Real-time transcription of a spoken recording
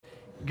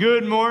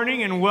Good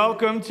morning and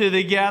welcome to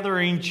the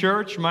Gathering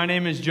Church. My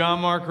name is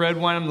John Mark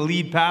Redwine. I'm the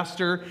lead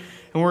pastor,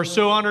 and we're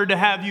so honored to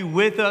have you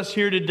with us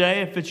here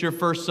today. If it's your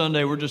first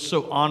Sunday, we're just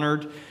so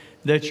honored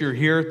that you're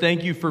here.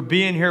 Thank you for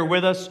being here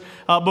with us.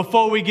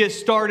 Before we get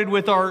started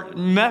with our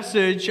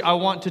message, I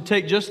want to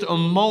take just a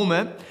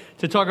moment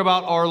to talk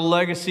about our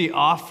legacy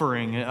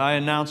offering. I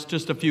announced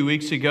just a few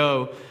weeks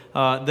ago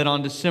that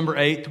on December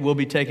 8th, we'll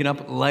be taking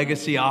up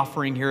legacy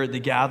offering here at the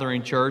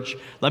Gathering Church.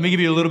 Let me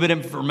give you a little bit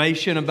of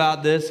information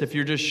about this if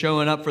you're just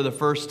showing up for the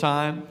first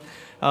time.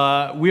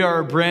 We are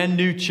a brand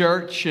new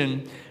church,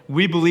 and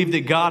we believe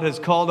that God has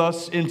called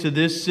us into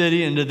this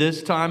city, into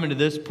this time, into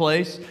this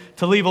place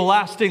to leave a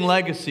lasting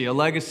legacy, a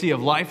legacy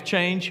of life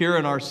change here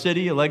in our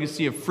city, a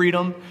legacy of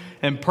freedom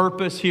and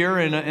purpose here,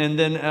 and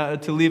then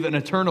to leave an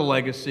eternal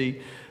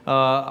legacy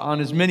on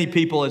as many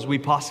people as we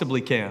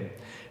possibly can.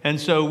 And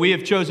so we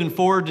have chosen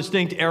 4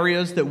 distinct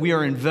areas that we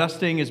are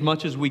investing as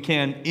much as we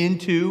can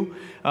into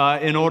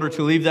in order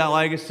to leave that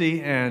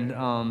legacy.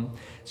 And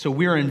so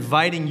we are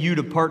inviting you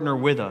to partner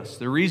with us.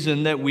 The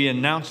reason that we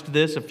announced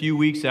this a few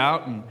weeks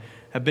out and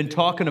have been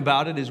talking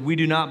about it is we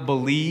do not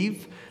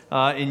believe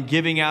in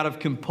giving out of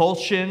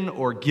compulsion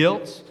or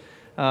guilt.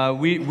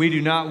 We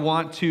do not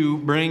want to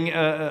bring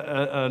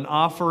an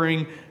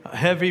offering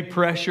heavy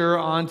pressure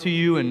onto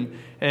you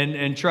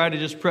and try to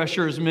just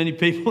pressure as many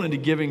people into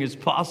giving as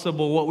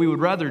possible. What we would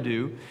rather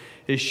do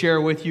is share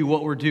with you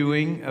what we're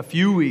doing a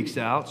few weeks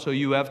out so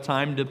you have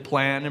time to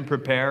plan and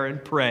prepare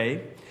and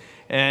pray,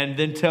 and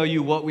then tell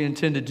you what we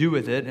intend to do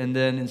with it. And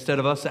then instead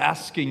of us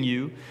asking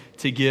you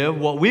to give,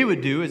 what we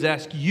would do is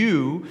ask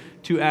you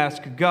to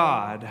ask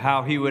God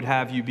how He would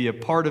have you be a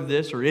part of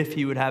this, or if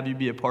He would have you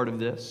be a part of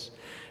this.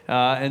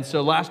 And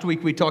so last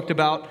week we talked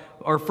about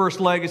our first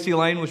legacy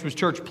lane, which was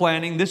church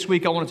planning. This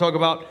week I want to talk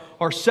about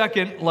our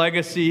second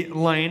legacy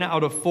lane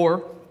out of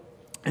 4,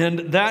 and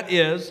that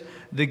is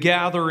the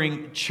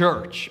Gathering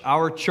Church,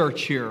 our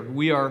church here.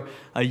 We are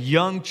a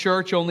young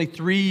church, only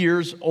 3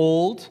 years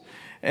old,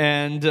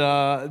 and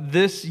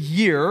this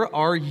year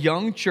our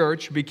young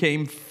church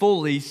became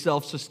fully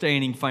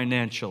self-sustaining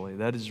financially.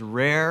 That is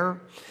rare.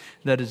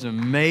 That is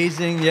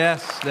amazing.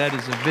 Yes, that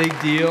is a big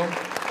deal.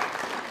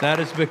 That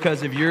is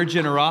because of your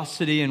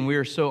generosity, and we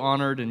are so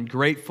honored and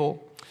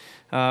grateful.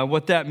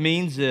 What that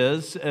means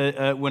is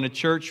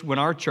when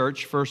our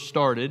church first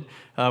started,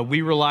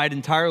 we relied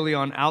entirely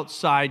on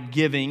outside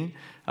giving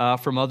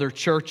from other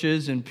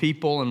churches and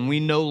people, and we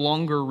no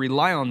longer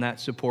rely on that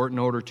support in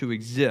order to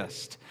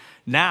exist.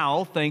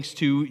 Now, thanks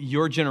to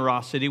your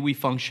generosity, we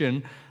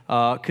function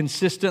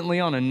consistently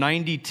on a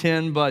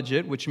 90-10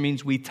 budget, which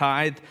means we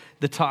tithe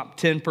the top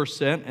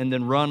 10% and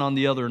then run on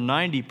the other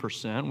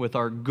 90%, with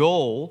our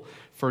goal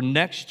for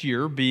next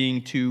year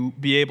being to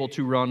be able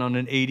to run on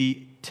an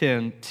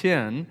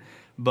 80-10-10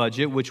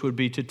 budget, which would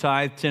be to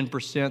tithe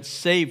 10%,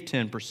 save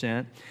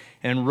 10%,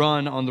 and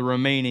run on the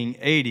remaining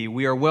 80.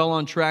 We are well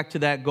on track to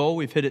that goal.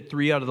 We've hit it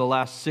 3 out of the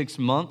last 6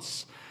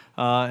 months,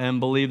 and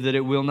believe that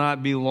it will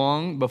not be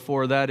long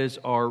before that is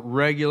our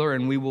regular,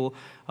 and we will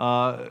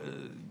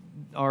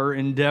our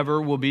endeavor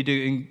will be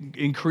to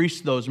increase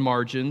those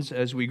margins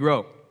as we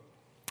grow.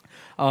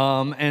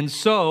 And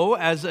so,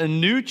 as a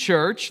new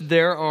church,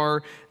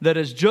 that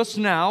is just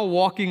now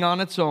walking on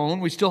its own.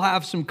 We still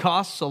have some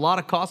costs, a lot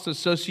of costs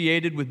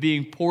associated with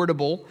being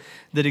portable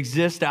that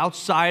exist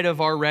outside of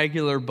our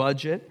regular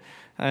budget.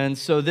 And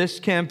so this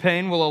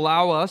campaign will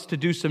allow us to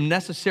do some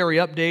necessary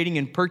updating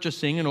and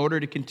purchasing in order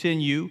to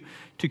continue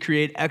to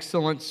create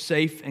excellent,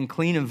 safe, and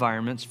clean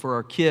environments for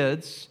our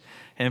kids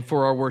and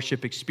for our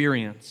worship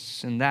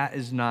experience. And that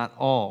is not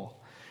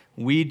all.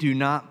 We do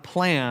not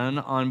plan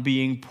on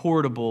being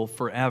portable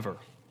forever.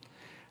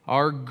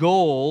 Our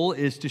goal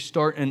is to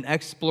start an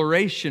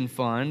exploration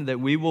fund that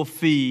we will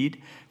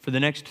feed for the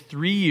next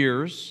 3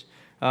 years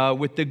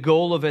with the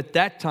goal of, at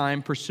that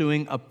time,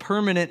 pursuing a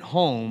permanent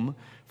home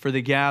for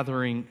the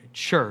Gathering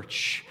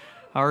Church.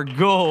 Our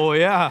goal,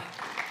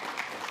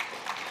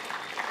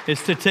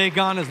 is to take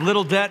on as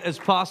little debt as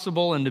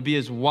possible and to be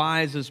as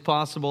wise as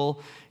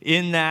possible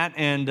in that.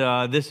 And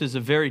this is a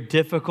very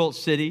difficult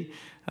city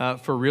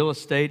for real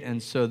estate,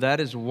 and so that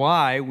is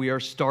why we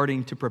are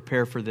starting to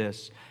prepare for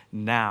this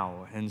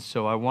now. And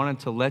so I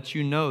wanted to let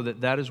you know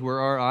that is where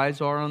our eyes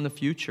are on the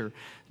future,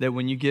 that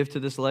when you give to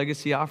this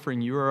legacy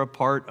offering, you are a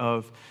part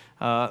of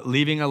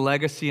leaving a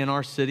legacy in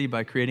our city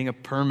by creating a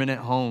permanent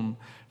home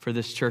for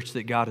this church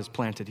that God has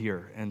planted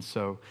here. And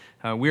so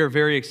we are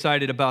very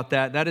excited about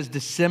that. That is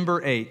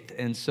December 8th,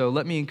 and so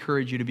let me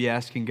encourage you to be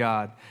asking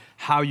God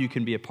how you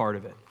can be a part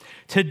of it.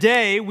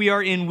 Today, we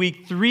are in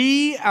week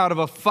 3 out of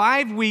a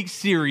 5-week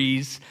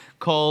series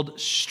called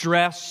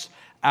Stress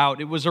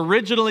Out. It was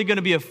originally going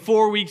to be a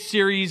 4-week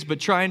series, but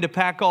trying to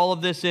pack all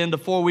of this into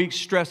 4 weeks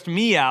stressed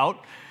me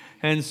out.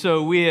 And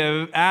so we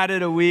have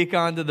added a week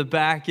onto the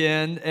back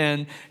end.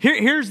 And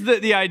here's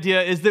the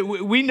idea is that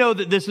we know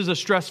that this is a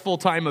stressful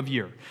time of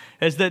year.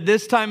 Is that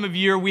this time of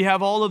year we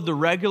have all of the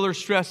regular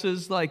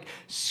stresses like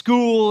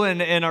school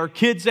and our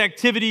kids'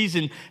 activities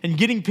and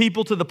getting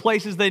people to the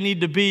places they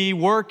need to be.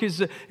 Work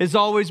is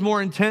always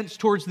more intense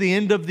towards the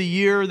end of the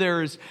year.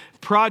 There's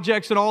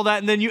projects and all that.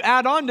 And then you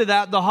add on to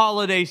that the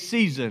holiday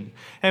season.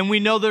 And we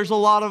know there's a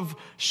lot of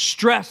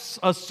stress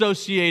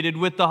associated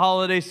with the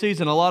holiday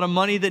season, a lot of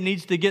money that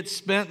needs to get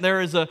spent.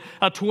 There is a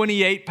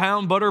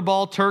 28-pound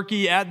butterball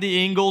turkey at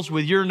the Ingalls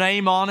with your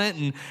name on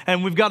it.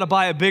 And we've got to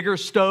buy a bigger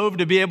stove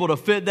to be able to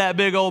fit that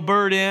big old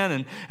bird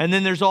in. And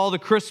then there's all the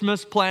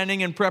Christmas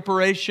planning and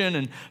preparation.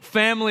 And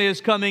family is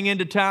coming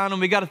into town.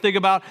 And we got to think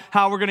about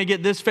how we're going to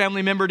get this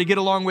family member to get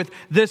along with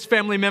this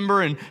family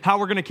member and how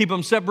we're going to keep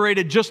them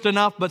separated just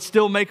enough, but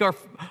still make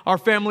our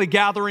family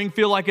gathering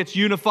feel like it's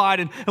unified.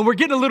 And we're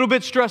getting a little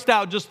bit stressed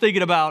out just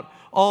thinking about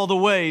all the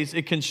ways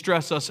it can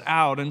stress us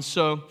out. And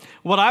so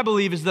what I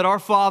believe is that our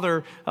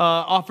Father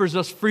offers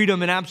us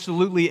freedom in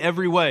absolutely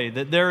every way,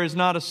 that there is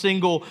not a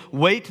single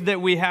weight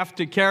that we have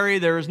to carry.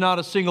 There is not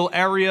a single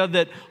area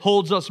that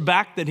holds us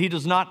back that He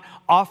does not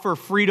offer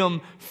freedom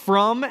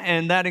from,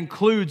 and that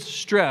includes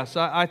stress.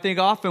 I think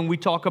often we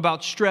talk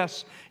about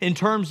stress in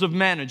terms of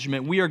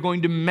management. We are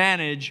going to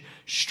manage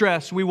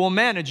stress. We will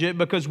manage it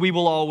because we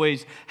will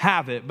always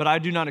have it. But I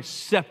do not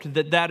accept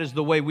that that is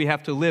the way we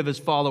have to live as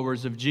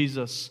followers of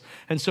Jesus.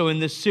 And so in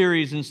this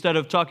series, instead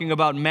of talking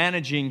about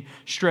managing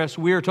stress,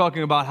 we are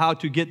talking about how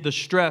to get the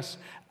stress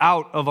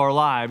out of our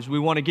lives. We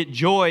want to get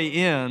joy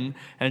in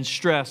and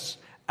stress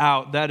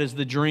out. That is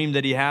the dream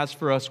that He has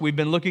for us. We've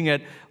been looking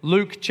at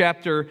Luke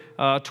chapter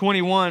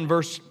 21,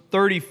 verse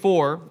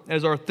 34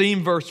 as our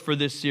theme verse for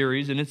this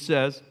series. And it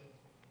says,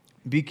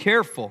 be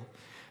careful,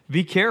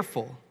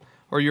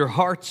 or your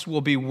hearts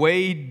will be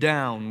weighed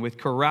down with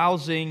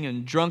carousing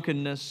and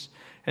drunkenness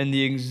and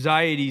the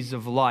anxieties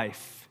of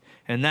life.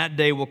 And that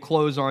day will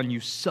close on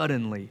you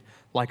suddenly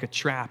like a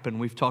trap. And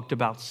we've talked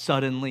about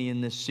suddenly in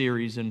this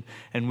series. And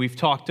we've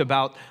talked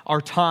about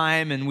our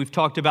time, and we've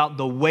talked about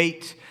the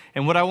weight.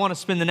 And what I want to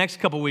spend the next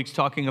couple weeks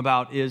talking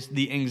about is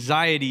the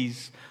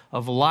anxieties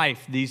of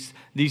life, these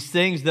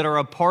things that are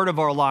a part of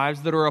our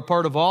lives, that are a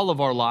part of all of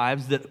our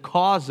lives, that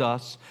cause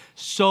us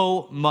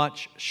so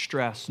much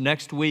stress.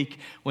 Next week,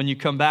 when you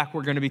come back,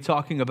 we're going to be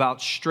talking about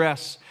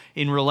stress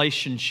in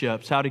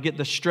relationships, how to get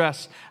the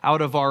stress out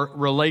of our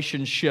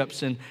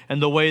relationships and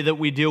the way that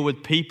we deal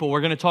with people. We're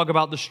going to talk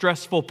about the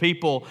stressful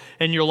people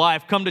in your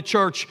life. Come to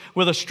church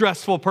with a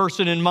stressful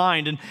person in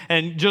mind.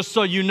 And just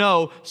so you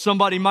know,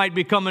 somebody might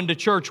be coming to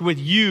church with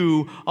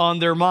you on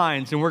their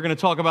minds. And we're going to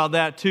talk about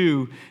that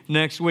too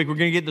next week. We're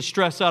going to get the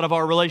stress out of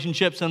our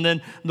relationships. And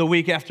then the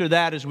week after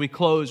that, as we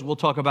close, we'll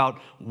talk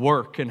about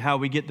work and how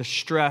we get the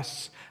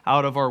stress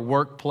out of our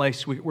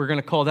workplace. We're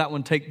going to call that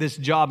one, Take This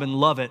Job and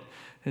Love It.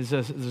 It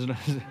says,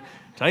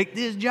 take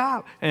this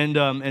job.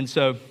 And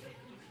so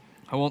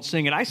I won't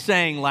sing it. I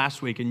sang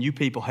last week and you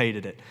people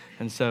hated it.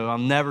 And so I'll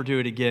never do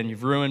it again.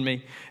 You've ruined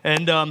me.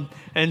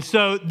 And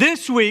so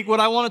this week, what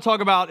I want to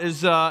talk about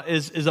is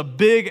a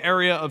big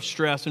area of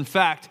stress. In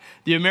fact,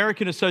 the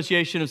American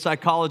Association of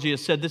Psychology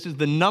has said this is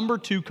the number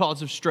 2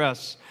 cause of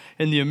stress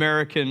in the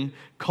American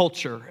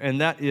culture,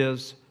 and that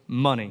is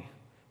money.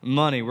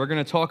 Money. We're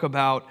going to talk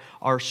about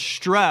our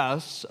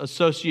stress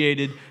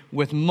associated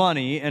with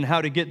money and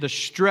how to get the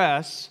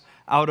stress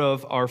out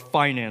of our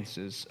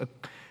finances.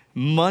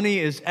 Money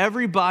is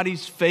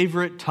everybody's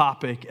favorite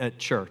topic at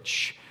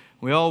church.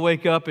 We all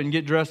wake up and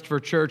get dressed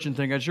for church and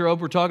think, I sure hope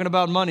we're talking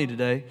about money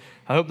today.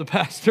 I hope the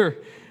pastor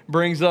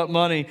brings up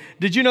money.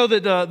 Did you know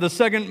that the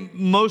second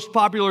most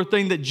popular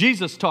thing that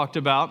Jesus talked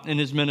about in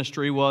His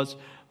ministry was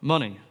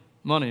money?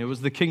 Money. It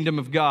was the kingdom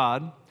of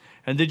God.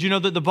 And did you know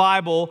that the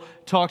Bible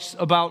talks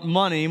about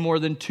money more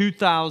than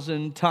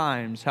 2,000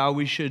 times, how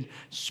we should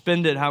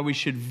spend it, how we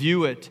should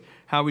view it,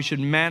 how we should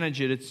manage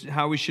it, it's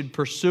how we should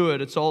pursue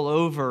it. It's all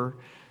over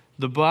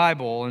the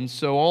Bible. And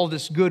so all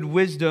this good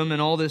wisdom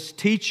and all this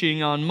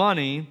teaching on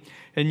money,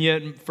 and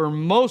yet for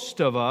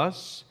most of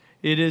us,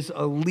 it is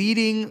a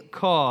leading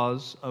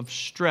cause of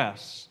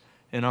stress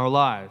in our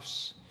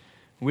lives.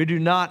 We do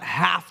not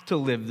have to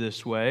live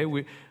this way.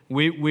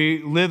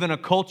 We live in a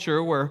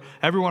culture where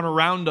everyone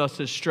around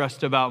us is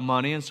stressed about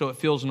money, and so it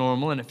feels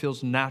normal and it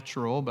feels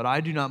natural, but I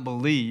do not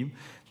believe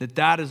that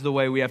that is the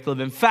way we have to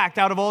live. In fact,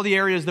 out of all the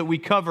areas that we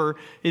cover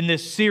in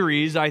this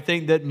series, I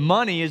think that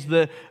money is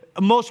the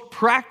most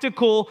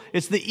practical,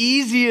 it's the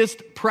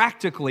easiest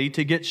practically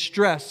to get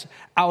stress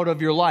out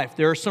of your life.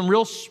 There are some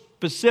real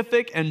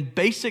specific and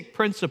basic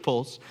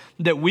principles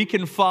that we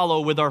can follow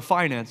with our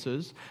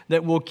finances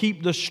that will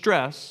keep the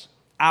stress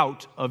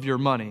out of your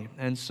money.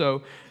 And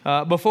so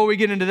before we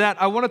get into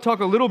that, I want to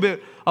talk a little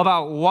bit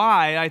about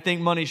why I think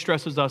money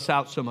stresses us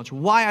out so much,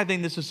 why I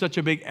think this is such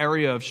a big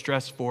area of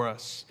stress for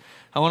us.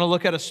 I want to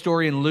look at a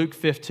story in Luke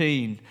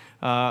 15,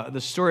 the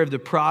story of the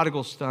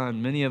prodigal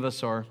son. Many of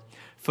us are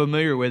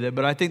familiar with it,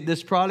 but I think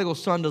this prodigal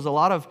son does a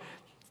lot of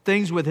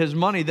things with his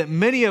money that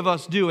many of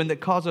us do and that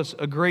cause us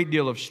a great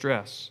deal of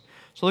stress.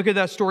 So look at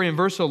that story in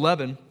verse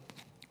 11.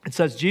 It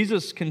says,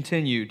 Jesus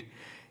continued,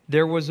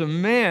 there was a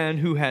man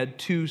who had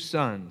 2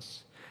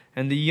 sons,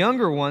 and the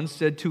younger one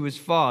said to his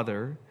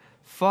father,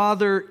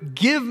 Father,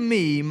 give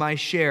me my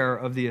share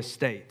of the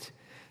estate.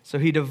 So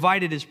he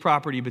divided his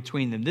property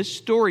between them. This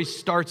story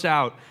starts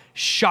out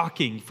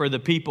shocking for the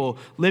people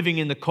living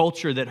in the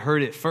culture that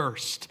heard it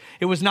first.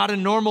 It was not a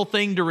normal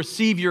thing to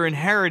receive your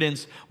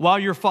inheritance while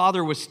your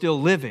father was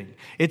still living.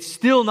 It's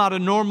still not a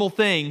normal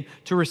thing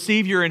to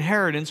receive your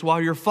inheritance while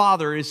your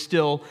father is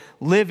still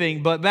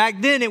living. But back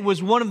then, it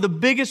was one of the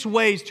biggest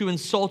ways to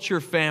insult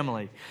your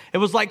family. It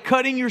was like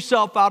cutting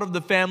yourself out of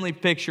the family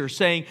picture,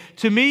 saying,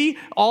 to me,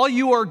 all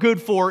you are good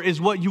for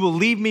is what you will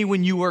leave me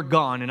when you are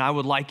gone, and I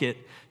would like it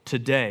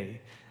today.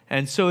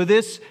 And so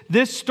this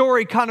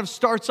story kind of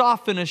starts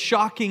off in a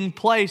shocking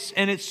place,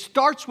 and it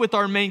starts with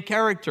our main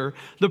character,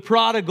 the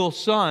prodigal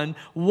son,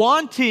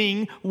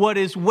 wanting what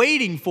is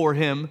waiting for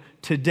him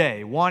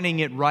today, wanting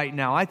it right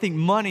now. I think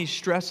money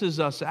stresses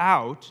us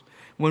out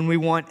when we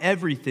want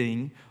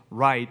everything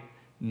right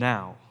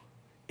now.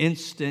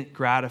 Instant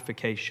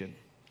gratification.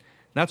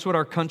 That's what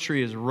our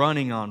country is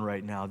running on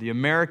right now. The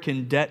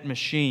American debt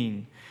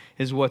machine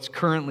is what's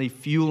currently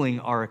fueling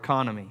our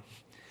economy.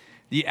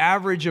 The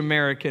average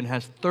American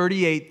has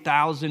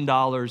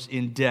 $38,000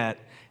 in debt,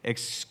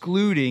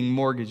 excluding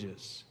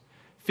mortgages.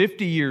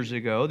 50 years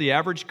ago, the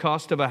average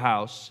cost of a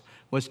house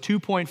was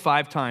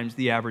 2.5 times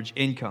the average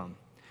income.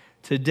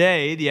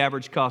 Today, the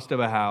average cost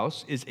of a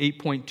house is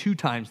 8.2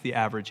 times the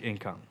average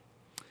income.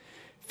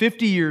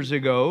 50 years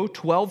ago,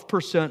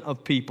 12%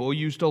 of people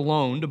used a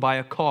loan to buy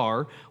a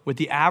car, with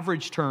the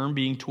average term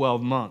being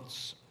 12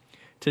 months.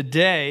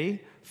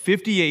 Today,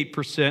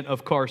 58%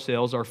 of car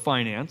sales are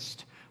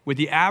financed, with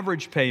the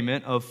average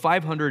payment of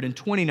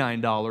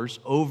 $529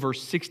 over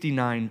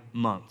 69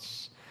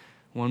 months.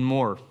 One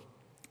more,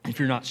 if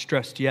you're not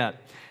stressed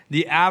yet.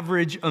 The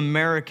average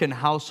American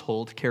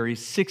household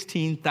carries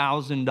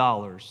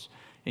 $16,000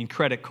 in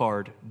credit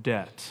card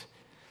debt.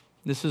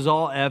 This is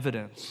all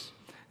evidence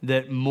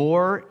that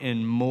more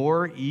and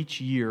more each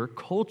year,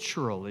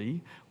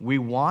 culturally, we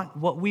want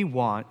what we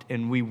want,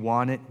 and we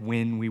want it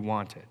when we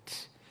want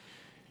it.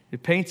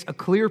 It paints a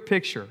clear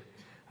picture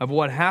of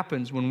what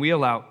happens when we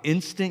allow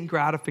instant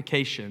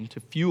gratification to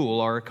fuel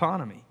our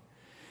economy.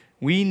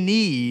 We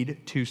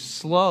need to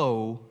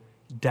slow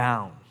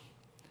down.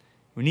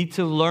 We need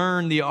to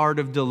learn the art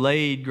of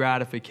delayed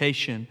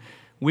gratification.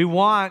 We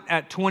want,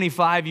 at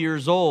 25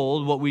 years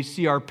old, what we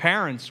see our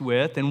parents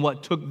with and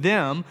what took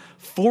them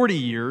 40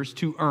 years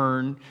to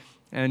earn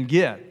and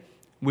get.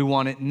 We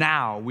want it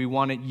now. We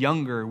want it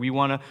younger. We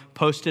want to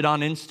post it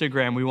on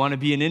Instagram. We want to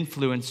be an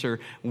influencer.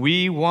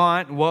 We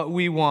want what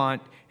we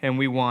want, and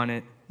we want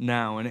it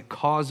now, and it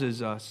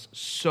causes us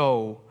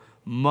so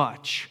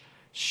much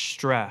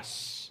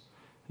stress.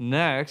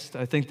 Next,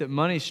 I think that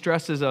money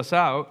stresses us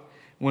out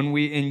when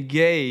we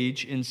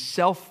engage in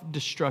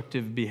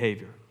self-destructive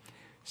behavior.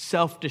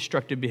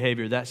 Self-destructive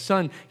behavior. That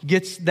son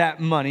gets that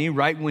money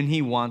right when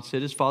he wants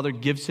it. His father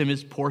gives him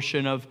his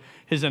portion of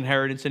his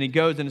inheritance, and he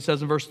goes, and it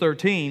says in verse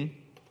 13,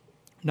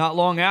 not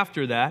long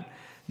after that,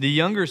 the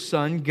younger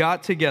son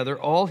got together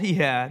all he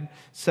had,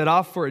 set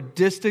off for a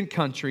distant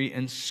country,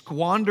 and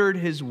squandered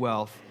his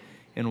wealth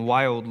in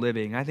wild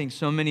living. I think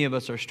so many of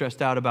us are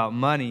stressed out about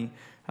money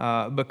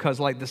because,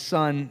 like the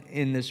son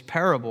in this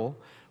parable,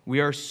 we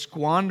are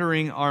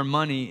squandering our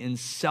money in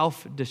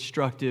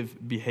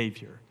self-destructive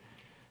behavior.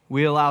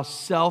 We allow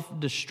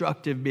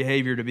self-destructive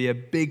behavior to be a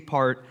big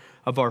part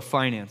of our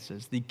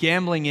finances. The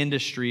gambling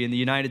industry in the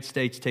United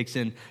States takes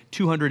in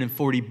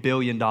 $240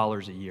 billion a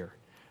year.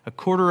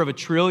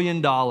 $250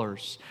 billion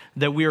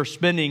that we are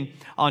spending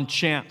on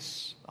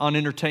chance, on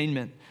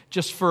entertainment,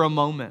 just for a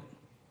moment.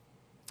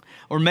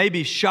 Or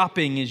maybe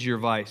shopping is your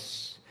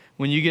vice.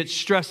 When you get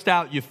stressed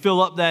out, you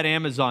fill up that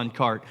Amazon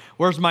cart.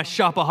 Where's my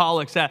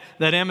shopaholics at?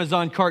 That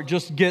Amazon cart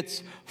just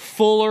gets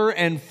fuller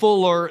and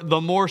fuller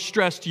the more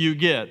stressed you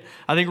get.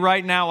 I think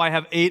right now I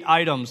have 8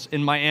 items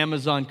in my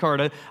Amazon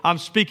cart. I'm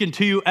speaking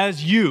to you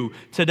as you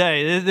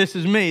today. This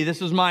is me.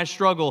 This is my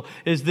struggle,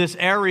 is this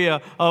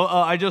area.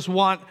 I just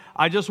want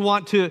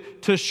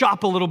to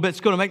shop a little bit.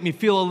 It's going to make me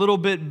feel a little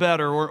bit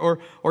better.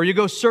 Or you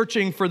go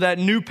searching for that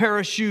new pair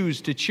of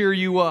shoes to cheer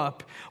you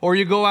up. Or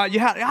you go out,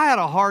 I had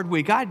a hard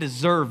week. I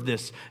deserve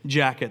this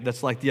jacket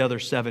that's like the other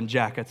 7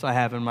 jackets I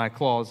have in my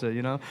closet,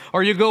 you know.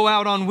 Or you go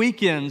out on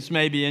weekends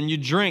maybe and you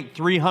drink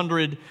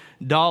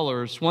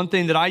 $300. One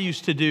thing that I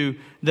used to do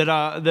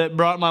that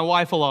brought my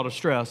wife a lot of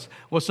stress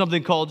was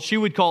something called, she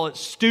would call it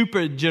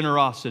stupid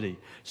generosity.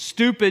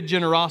 Stupid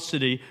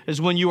generosity is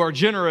when you are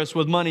generous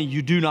with money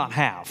you do not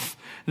have.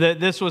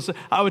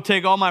 I would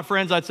take all my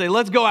friends, I'd say,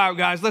 let's go out,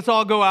 guys, let's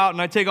all go out.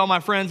 And I'd take all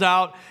my friends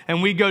out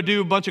and we'd go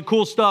do a bunch of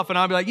cool stuff. And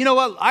I'd be like, you know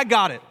what, I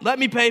got it. Let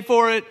me pay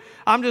for it.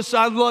 I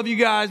love you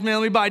guys, man.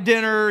 Let me buy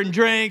dinner and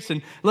drinks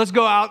and let's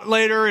go out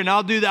later and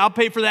I'll do that. I'll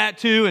pay for that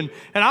too. And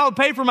I would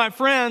pay for my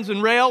friends,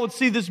 and Rael would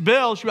see this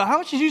bill. She'd be like, how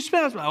much did you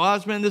spend? I was like, well, I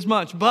spent this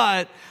much,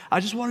 but I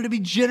just wanted to be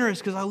generous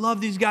because I love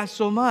these guys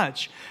so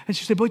much. And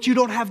she'd say, but you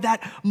don't have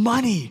that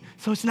money.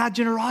 So it's not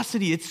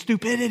generosity, it's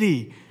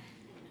stupidity.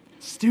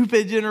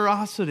 Stupid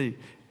generosity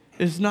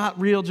is not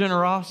real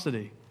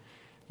generosity.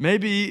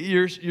 Maybe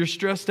you're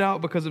stressed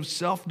out because of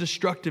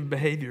self-destructive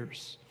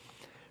behaviors.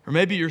 Or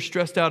maybe you're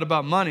stressed out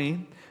about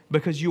money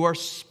because you are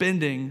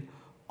spending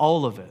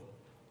all of it.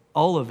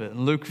 All of it.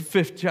 In Luke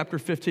chapter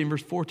 15,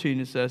 verse 14,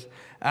 it says,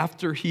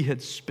 after he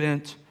had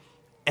spent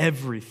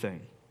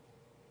everything.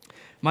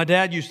 My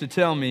dad used to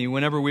tell me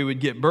whenever we would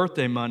get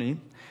birthday money,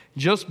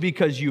 just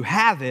because you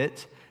have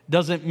it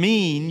doesn't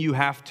mean you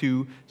have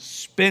to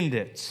spend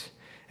it.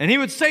 And he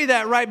would say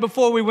that right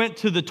before we went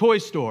to the toy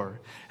store.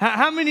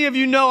 How many of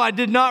you know I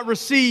did not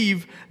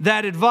receive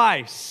that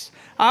advice?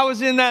 I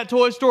was in that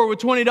toy store with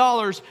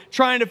 $20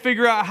 trying to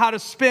figure out how to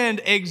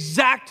spend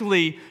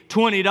exactly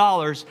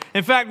 $20.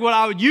 In fact, what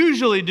I would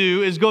usually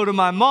do is go to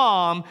my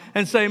mom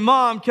and say,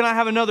 Mom, can I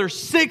have another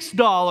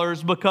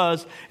 $6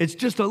 because it's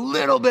just a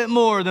little bit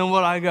more than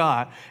what I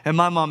got? And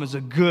my mom is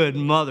a good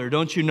mother,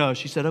 don't you know?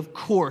 She said, of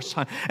course,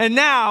 hon. And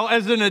now,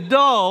 as an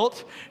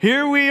adult,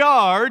 here we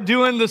are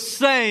doing the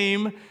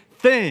same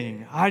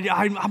thing.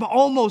 I'm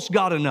almost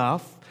got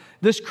enough.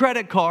 This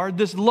credit card,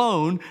 this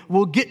loan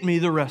will get me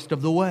the rest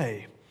of the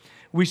way.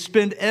 We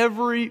spend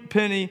every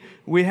penny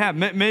we have.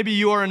 Maybe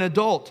you are an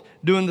adult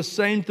doing the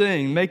same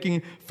thing,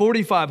 making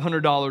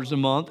 $4,500 a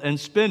month and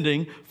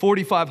spending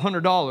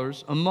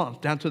 $4,500 a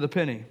month down to the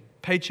penny,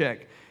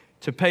 paycheck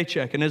to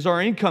paycheck. And as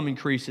our income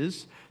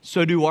increases,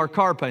 so do our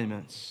car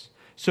payments.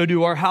 So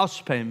do our house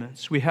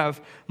payments. We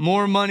have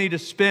more money to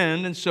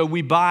spend, and so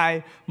we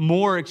buy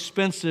more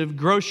expensive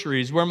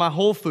groceries. Where are my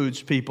Whole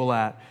Foods people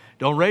at?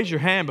 Don't raise your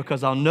hand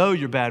because I'll know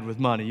you're bad with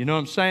money. You know what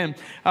I'm saying?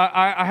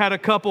 I had a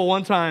couple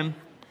one time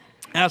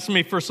asked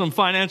me for some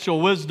financial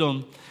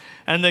wisdom.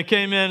 And they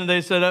came in and they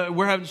said,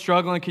 we're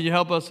struggling. Can you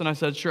help us? And I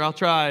said, sure, I'll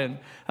try. And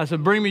I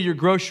said, bring me your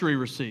grocery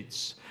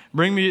receipts.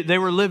 They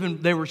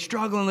were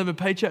struggling, living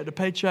paycheck to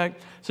paycheck.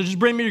 So just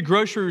bring me your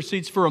grocery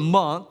receipts for a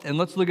month. And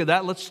let's look at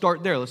that. Let's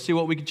start there. Let's see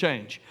what we can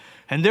change.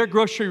 And their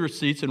grocery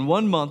receipts in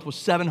 1 month was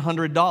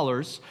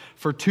 $700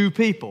 for 2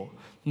 people.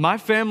 My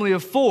family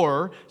of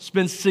 4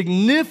 spends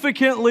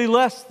significantly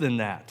less than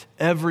that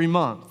every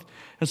month.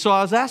 And so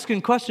I was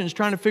asking questions,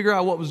 trying to figure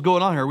out what was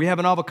going on here. We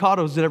having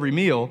avocados at every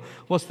meal.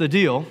 What's the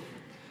deal?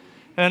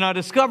 And I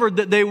discovered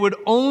that they would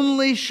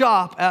only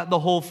shop at the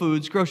Whole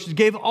Foods groceries.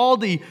 Gave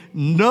Aldi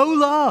no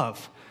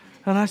love.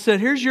 And I said,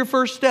 here's your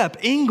first step,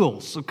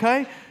 Ingles,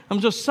 okay? I'm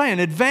just saying,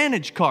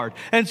 Advantage card.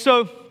 And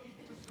so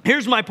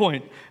here's my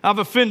point. I've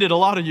offended a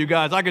lot of you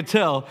guys. I could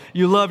tell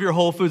you love your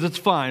Whole Foods. It's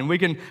fine. We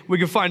can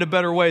find a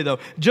better way though.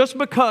 Just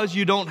because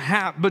you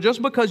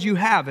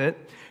have it,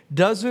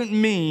 doesn't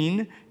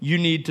mean you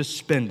need to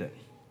spend it.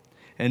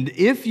 And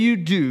if you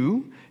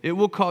do, it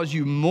will cause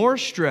you more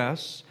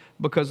stress,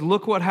 because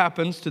look what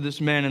happens to this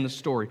man in the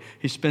story.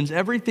 He spends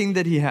everything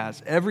that he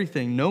has,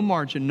 everything, no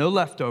margin, no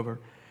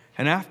leftover.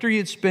 And after he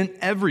had spent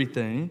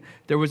everything,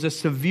 there was a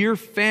severe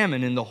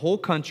famine in the whole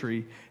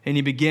country, and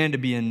he began to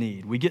be in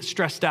need. We get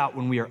stressed out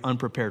when we are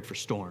unprepared for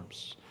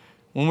storms,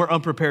 when we're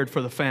unprepared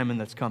for the famine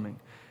that's coming,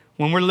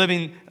 when we're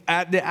living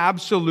at the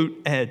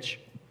absolute edge,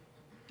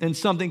 and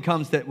something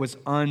comes that was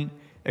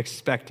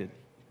unexpected.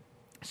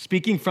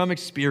 Speaking from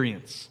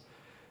experience,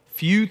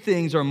 few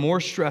things are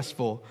more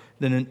stressful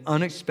than an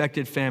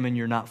unexpected famine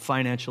you're not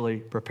financially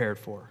prepared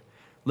for.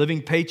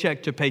 Living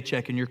paycheck to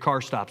paycheck and your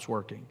car stops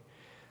working.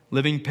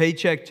 Living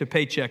paycheck to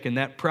paycheck and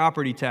that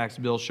property tax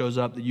bill shows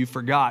up that you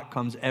forgot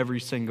comes every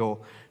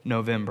single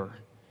November.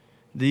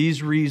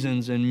 These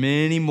reasons and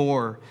many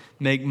more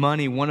make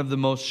money one of the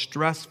most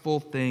stressful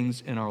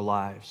things in our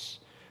lives.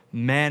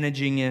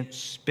 Managing it,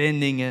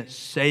 spending it,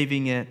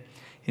 saving it,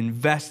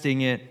 investing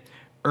it,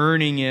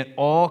 earning it,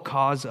 all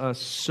cause us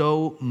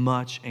so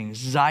much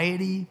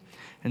anxiety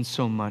and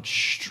so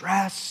much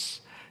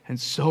stress and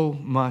so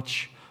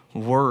much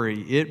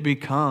worry. It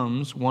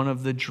becomes one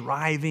of the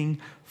driving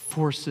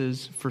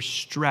forces for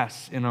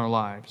stress in our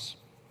lives.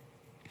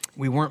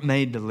 We weren't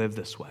made to live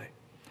this way.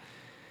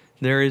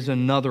 There is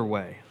another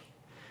way.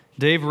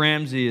 Dave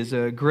Ramsey is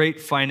a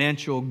great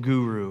financial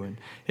guru. And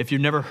if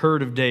you've never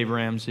heard of Dave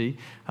Ramsey,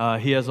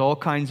 he has all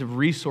kinds of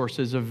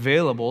resources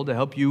available to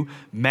help you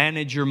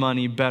manage your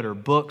money better.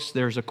 Books,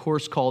 there's a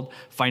course called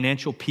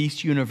Financial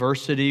Peace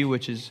University,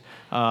 which is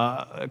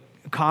a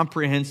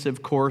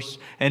comprehensive course.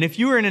 And if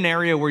you are in an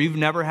area where you've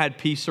never had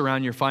peace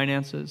around your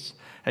finances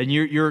and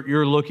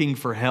you're looking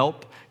for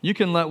help, you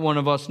can let one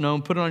of us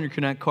know, put it on your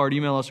Connect card,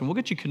 email us, and we'll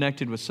get you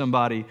connected with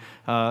somebody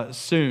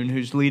soon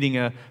who's leading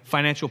a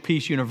Financial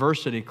Peace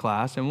University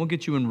class, and we'll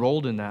get you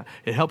enrolled in that.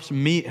 It helped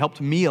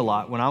me a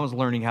lot when I was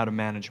learning how to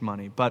manage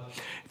money. But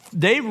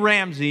Dave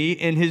Ramsey,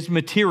 in his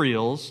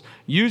materials,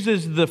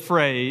 uses the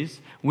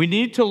phrase, we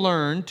need to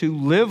learn to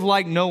live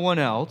like no one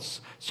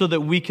else so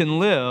that we can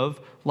live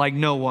like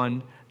no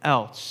one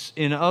else.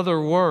 In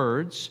other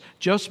words,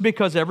 just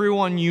because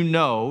everyone you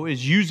know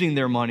is using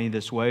their money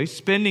this way,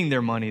 spending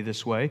their money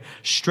this way,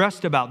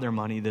 stressed about their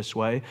money this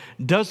way,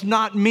 does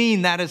not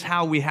mean that is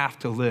how we have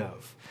to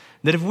live.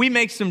 That if we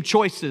make some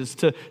choices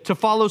to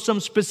follow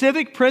some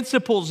specific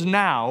principles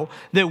now,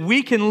 that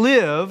we can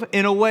live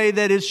in a way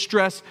that is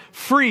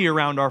stress-free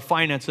around our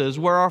finances,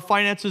 where our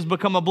finances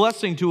become a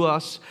blessing to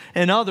us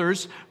and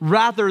others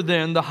rather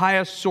than the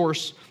highest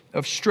source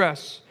of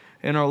stress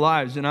in our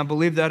lives. And I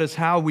believe that is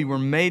how we were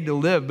made to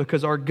live,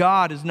 because our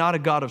God is not a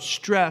God of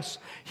stress.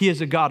 He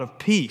is a God of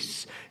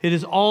peace. It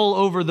is all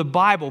over the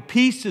Bible.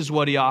 Peace is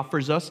what He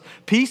offers us.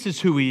 Peace is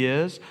who He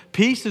is.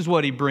 Peace is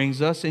what He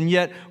brings us. And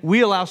yet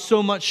we allow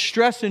so much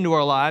stress into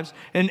our lives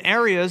in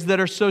areas that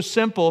are so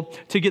simple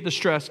to get the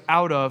stress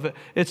out of.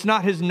 It's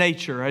not His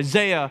nature.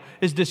 Isaiah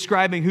is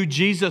describing who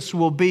Jesus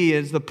will be.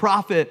 As the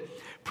prophet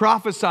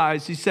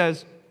prophesies, he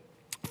says,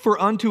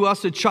 "For unto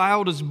us a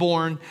child is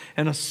born,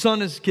 and a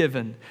son is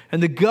given,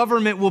 and the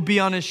government will be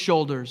on His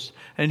shoulders,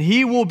 and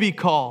He will be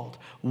called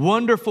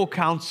Wonderful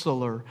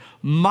Counselor,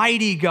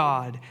 Mighty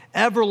God,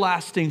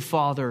 Everlasting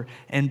Father,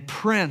 and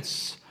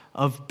Prince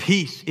of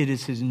Peace." It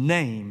is His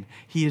name.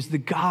 He is the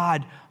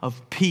God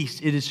of peace.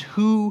 It is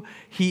who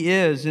He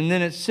is. And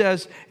then it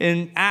says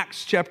in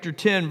Acts chapter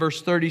 10,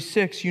 verse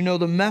 36, you know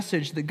the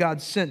message that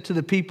God sent to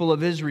the people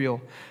of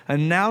Israel,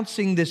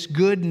 announcing this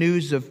good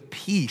news of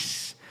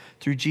peace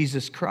through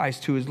Jesus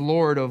Christ, who is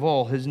Lord of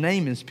all. His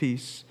name is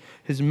peace.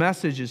 His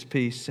message is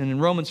peace. And in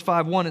Romans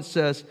 5:1 it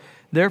says,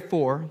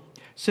 "Therefore,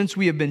 since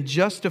we have been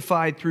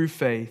justified through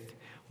faith,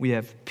 we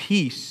have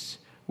peace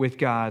with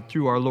God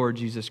through our Lord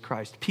Jesus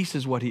Christ." Peace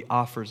is what He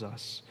offers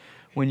us.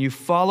 When you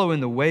follow in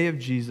the way of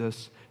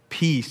Jesus,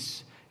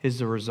 peace is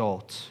the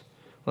result.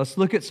 Let's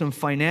look at some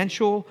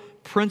financial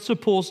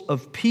principles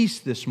of peace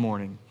this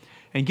morning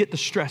and get the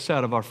stress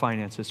out of our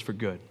finances for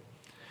good.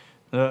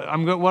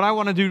 What I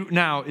want to do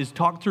now is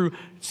talk through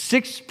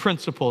 6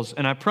 principles,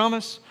 and I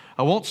promise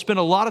I won't spend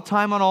a lot of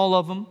time on all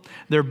of them.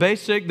 They're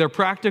basic, they're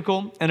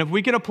practical, and if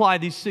we can apply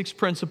these 6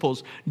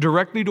 principles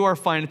directly to our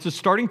finances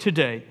starting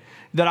today,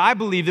 that I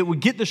believe that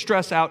would get the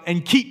stress out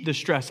and keep the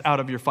stress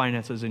out of your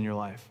finances in your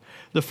life.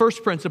 The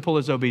first principle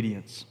is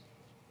obedience.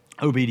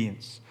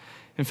 Obedience.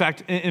 In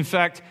fact,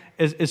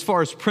 as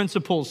far as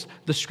principles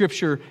the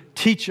Scripture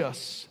teach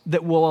us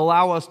that will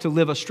allow us to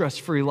live a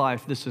stress-free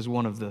life, this is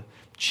one of the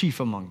chief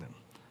among them.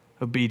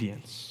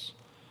 Obedience.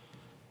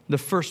 The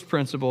first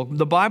principle,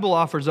 the Bible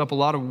offers up a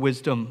lot of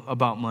wisdom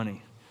about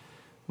money,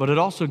 but it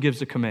also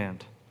gives a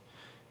command.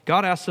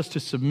 God asks us to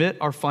submit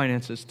our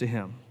finances to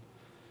Him.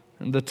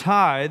 And the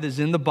tithe is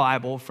in the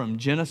Bible from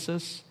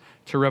Genesis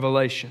to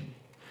Revelation.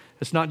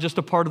 It's not just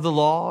a part of the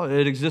law.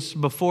 It exists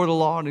before the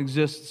law and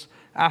exists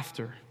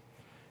after.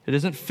 It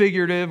isn't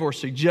figurative or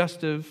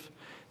suggestive.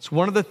 It's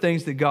one of the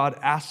things that God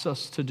asks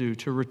us to do,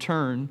 to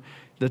return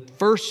the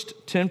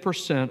first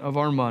 10% of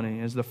our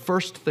money as the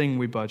first thing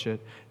we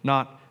budget,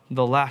 not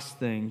the last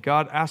thing.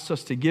 God asks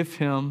us to give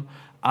Him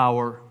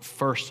our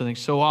first. I think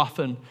so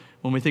often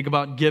when we think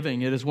about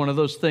giving, it is one of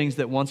those things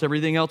that once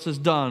everything else is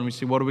done, we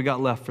see, what do we got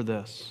left for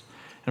this?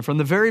 And from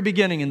the very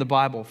beginning in the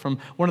Bible, from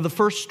one of the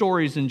first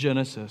stories in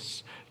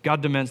Genesis,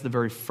 God demands the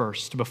very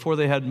first. Before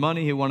they had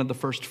money, He wanted the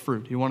first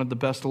fruit. He wanted the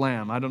best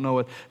lamb. I don't know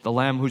what the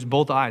lamb whose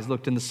both eyes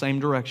looked in the same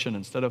direction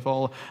instead of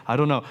all, I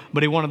don't know.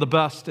 But He wanted the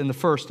best in the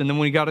first. And then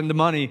when He got into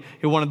money,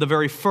 He wanted the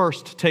very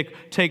first.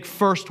 Take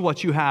first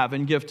what you have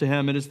and give to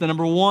Him. It is the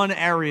number one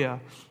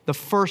area, the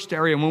first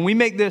area. When we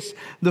make this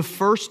the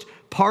first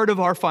part of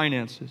our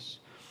finances,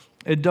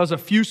 it does a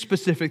few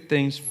specific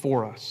things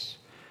for us.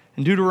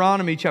 In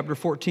Deuteronomy chapter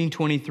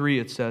 14:23,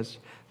 it says,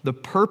 "The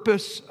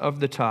purpose of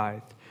the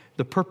tithe,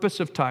 the purpose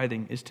of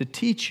tithing is to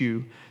teach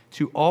you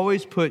to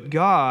always put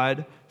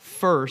God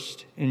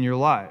first in your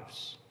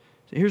lives."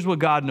 So here's what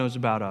God knows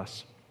about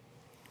us.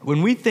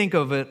 When we think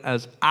of it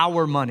as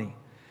our money,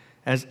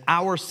 as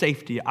our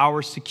safety,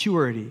 our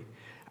security,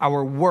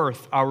 our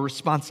worth, our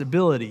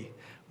responsibility,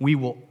 we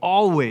will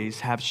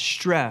always have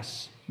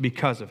stress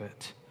because of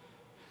it.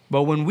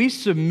 But when we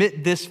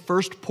submit this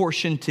first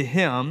portion to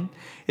Him,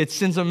 it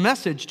sends a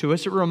message to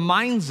us. It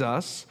reminds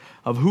us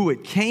of who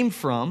it came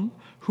from,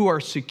 who our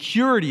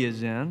security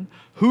is in,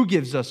 who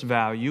gives us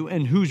value,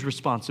 and whose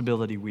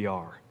responsibility we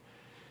are.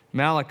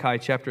 Malachi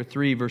chapter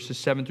 3, verses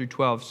 7 through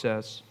 12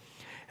 says,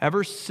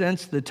 "Ever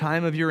since the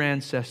time of your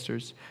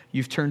ancestors,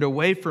 you've turned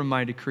away from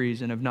my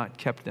decrees and have not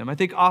kept them." I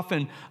think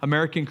often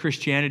American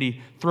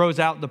Christianity throws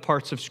out the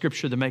parts of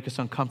Scripture that make us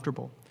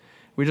uncomfortable.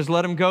 We just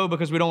let them go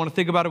because we don't want to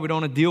think about it. We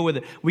don't want to deal with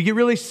it. We get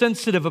really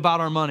sensitive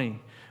about our money.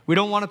 We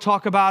don't want to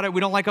talk about it.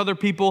 We don't like other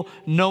people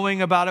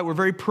knowing about it. We're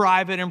very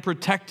private and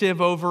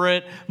protective over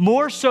it,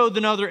 more so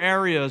than other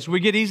areas.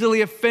 We get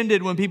easily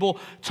offended when people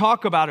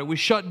talk about it. We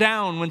shut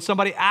down when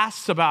somebody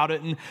asks about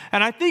it. And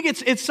I think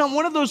it's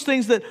one of those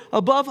things that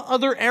above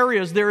other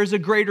areas, there is a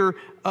greater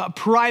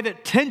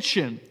private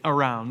tension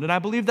around. And I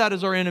believe that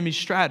is our enemy's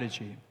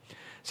strategy.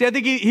 See, I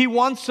think he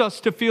wants us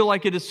to feel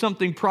like it is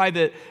something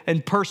private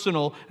and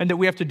personal and that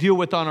we have to deal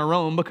with on our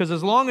own, because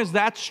as long as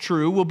that's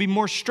true, we'll be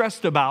more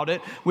stressed about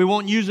it. We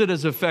won't use it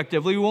as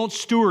effectively. We won't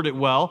steward it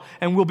well,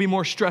 and we'll be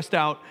more stressed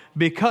out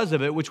because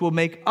of it, which will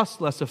make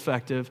us less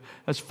effective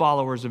as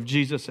followers of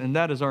Jesus, and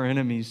that is our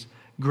enemy's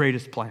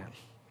greatest plan.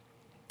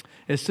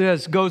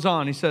 It goes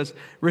on, he says,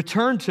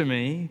 "Return to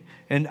me,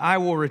 and I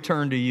will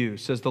return to you,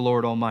 says the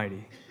Lord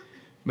Almighty."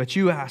 But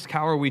you ask,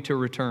 how are we to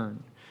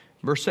return?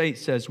 Verse 8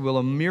 says, "Will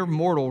a mere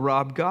mortal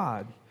rob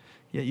God?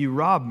 Yet you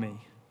rob me."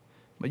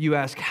 But you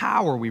ask,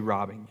 how are we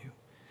robbing you?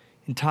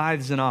 In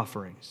tithes and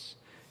offerings.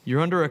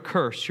 You're under a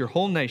curse, your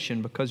whole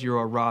nation, because you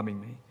are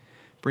robbing me.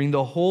 Bring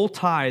the whole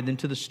tithe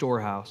into the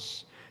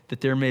storehouse,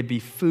 that there may be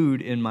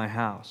food in my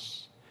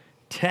house.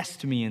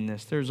 Test me in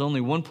this. There's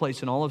only one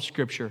place in all of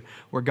Scripture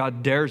where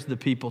God dares the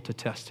people to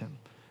test him,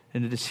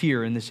 and it is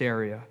here in this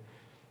area.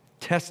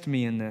 Test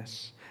me in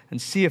this,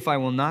 and see if I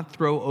will not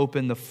throw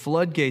open the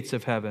floodgates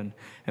of heaven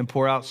and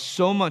pour out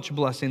so much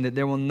blessing that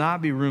there will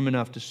not be room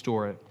enough to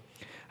store it.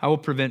 I will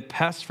prevent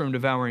pests from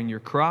devouring your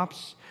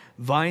crops.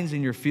 Vines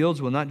in your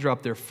fields will not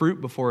drop their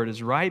fruit before it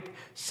is ripe,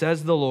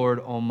 says the Lord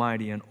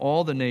Almighty, and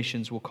all the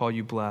nations will call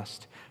you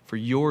blessed, for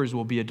yours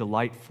will be a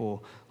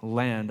delightful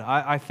land.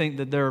 I think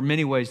that there are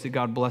many ways that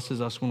God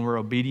blesses us when we're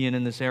obedient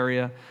in this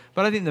area,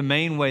 but I think the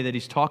main way that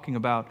he's talking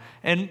about,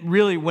 and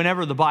really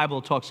whenever the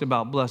Bible talks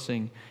about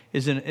blessing,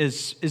 is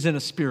in a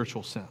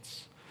spiritual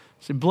sense.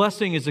 See,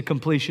 blessing is the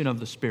completion of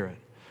the Spirit.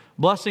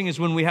 Blessing is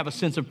when we have a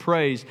sense of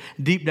praise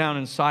deep down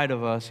inside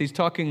of us. He's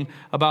talking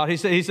about, he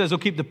says he'll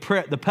keep the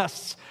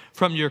pests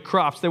from your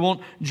crops. They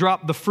won't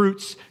drop the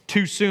fruits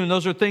too soon.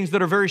 Those are things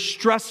that are very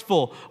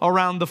stressful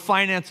around the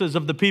finances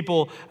of the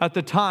people at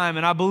the time.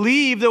 And I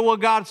believe that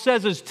what God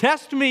says is,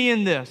 test me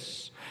in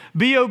this.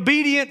 Be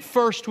obedient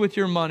first with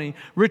your money.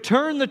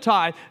 Return the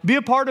tithe. Be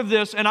a part of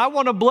this. And I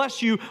want to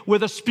bless you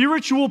with a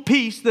spiritual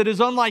peace that is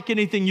unlike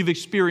anything you've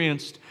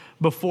experienced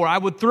before. I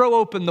would throw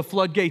open the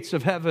floodgates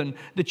of heaven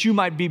that you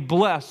might be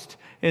blessed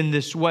in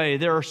this way.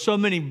 There are so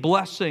many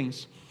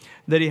blessings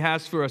that he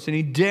has for us, and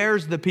he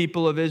dares the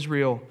people of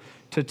Israel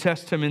to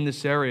test him in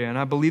this area. And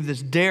I believe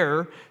this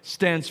dare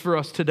stands for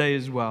us today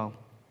as well.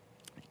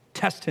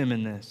 Test him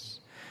in this.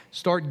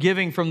 Start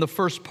giving from the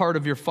first part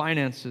of your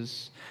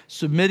finances,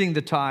 submitting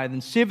the tithe,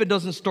 and see if it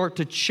doesn't start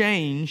to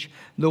change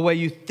the way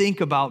you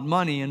think about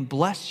money and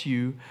bless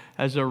you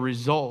as a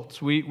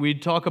result. We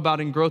talk about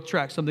in Growth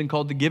Track something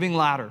called the giving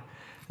ladder.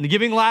 And the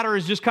giving ladder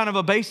is just kind of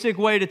a basic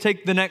way to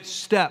take the next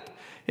step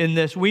in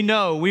this. We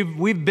know,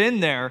 we've been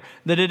there,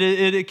 that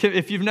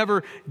if you've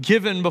never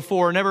given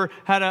before, never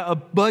had a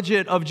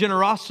budget of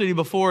generosity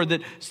before,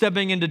 that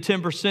stepping into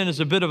 10% is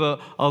a bit of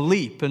a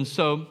leap. And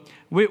so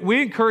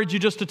we encourage you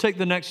just to take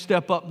the next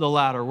step up the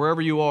ladder,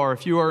 wherever you are.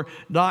 If you are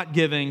not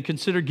giving,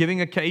 consider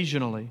giving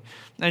occasionally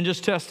and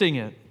just testing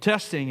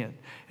it.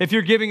 If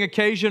you're giving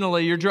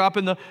occasionally, you're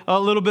dropping a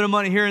little bit of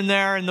money here and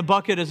there in the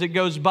bucket as it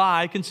goes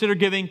by. Consider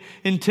giving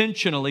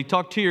intentionally.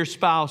 Talk to your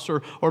spouse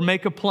or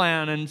make a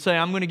plan and say,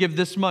 I'm going to give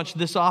this much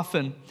this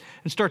often,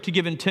 and start to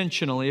give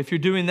intentionally. If you're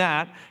doing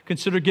that,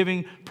 consider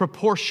giving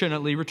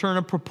proportionately. Return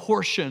a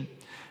proportion.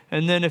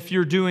 And then if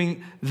you're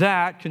doing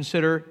that,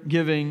 consider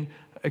giving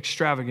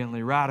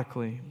extravagantly,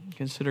 radically.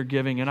 Consider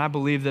giving. And I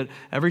believe that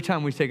every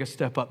time we take a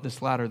step up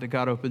this ladder, that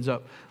God opens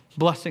up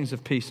blessings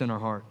of peace in our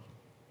heart.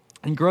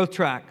 In Growth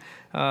Track,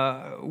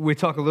 we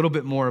talk a little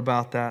bit more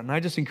about that. And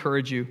I just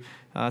encourage you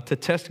to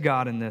test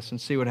God in this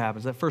and see what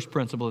happens. That first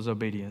principle is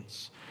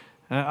obedience.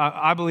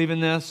 I believe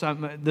in this.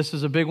 This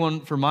is a big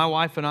one for my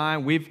wife and I.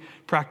 We've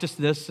practiced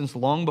this since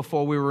long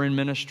before we were in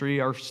ministry.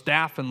 Our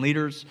staff and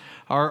leaders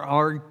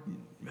are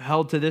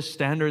held to this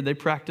standard. They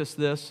practice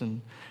this.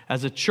 And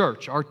as a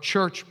church, our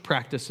church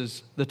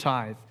practices the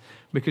tithe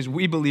because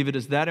we believe it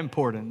is that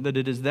important, that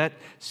it is that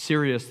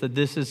serious, that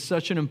this is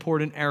such an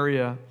important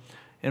area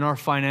in our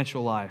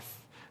financial life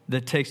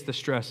that takes the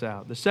stress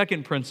out. The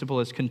second principle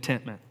is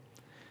contentment.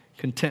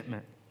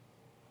 Contentment.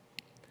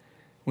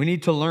 We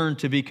need to learn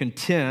to be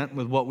content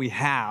with what we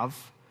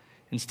have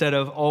instead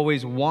of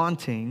always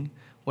wanting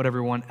what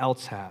everyone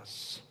else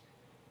has.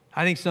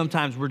 I think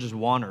sometimes we're just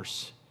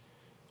wanters.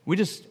 We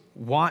just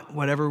want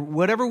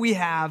whatever we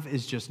have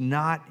is just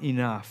not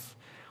enough.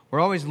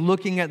 We're always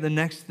looking at the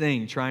next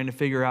thing, trying to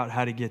figure out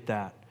how to get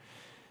that.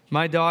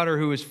 My daughter,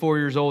 who is 4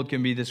 years old,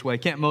 can be this way.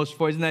 Can't most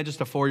boys? Isn't that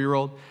just a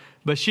 4-year-old?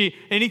 But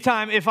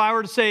anytime if I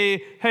were to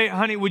say, hey,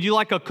 honey, would you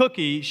like a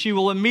cookie? She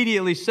will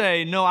immediately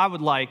say, no, I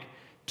would like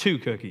 2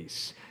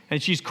 cookies.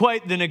 And she's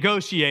quite the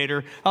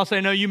negotiator. I'll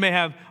say, no, you may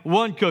have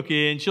 1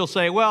 cookie. And she'll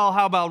say, well,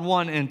 how about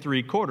 1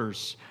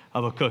 3/4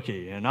 of a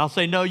cookie? And I'll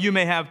say, no, you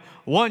may have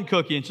 1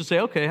 cookie. And she'll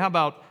say, okay, how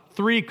about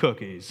 3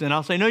 cookies? And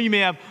I'll say, no, you may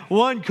have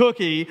 1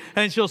 cookie.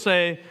 And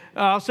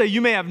I'll say, you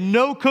may have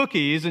no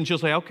cookies. And she'll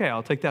say, okay,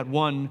 I'll take that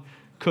 1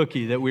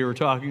 cookie that we were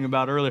talking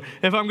about earlier.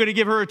 If I'm going to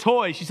give her a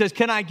toy, she says,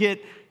 can I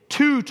get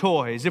 2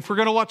 toys? If we're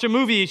going to watch a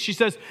movie, she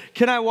says,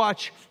 can I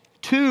watch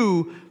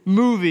 2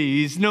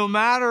 movies? No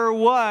matter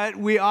what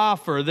we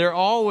offer, there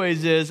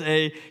always is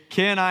a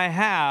can I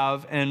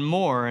have and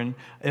more. And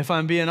if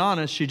I'm being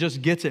honest, she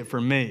just gets it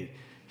from me.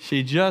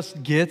 She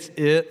just gets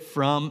it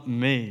from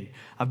me.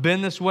 I've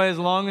been this way as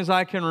long as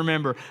I can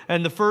remember.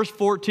 And the first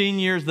 14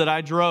 years that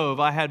I drove,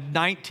 I had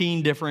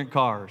 19 different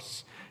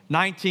cars.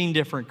 19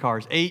 different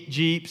cars, 8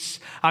 Jeeps.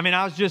 I mean,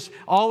 I was just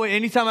always,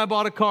 anytime I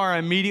bought a car, I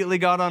immediately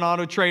got on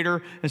Auto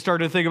Trader and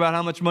started to think about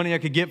how much money I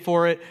could get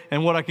for it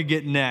and what I could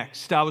get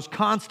next. I was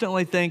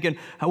constantly thinking,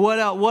 what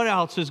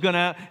else is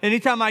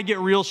anytime I get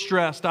real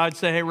stressed, I'd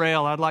say, hey,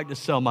 Rael, I'd like to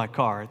sell my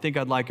car. I think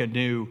I'd like a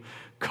new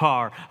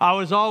car. I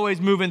was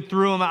always moving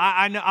through them.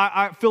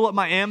 I fill up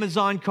my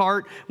Amazon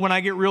cart when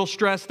I get real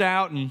stressed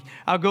out, and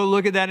I'll go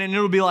look at that, and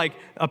it'll be like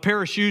a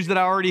pair of shoes that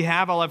I already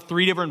have. I'll have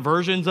 3 different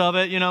versions of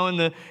it,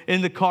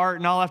 in the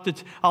cart,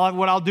 and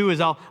what I'll do is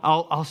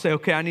I'll say,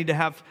 okay, I need to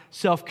have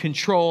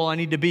self-control. I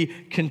need to be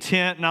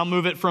content, and I'll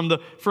move it from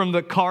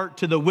the cart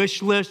to the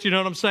wish list. You know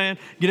what I'm saying?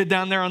 Get it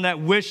down there on that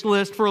wish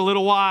list for a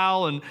little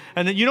while, and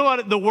then you know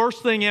what? The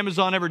worst thing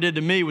Amazon ever did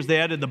to me was they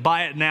added the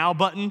Buy It Now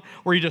button,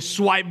 where you just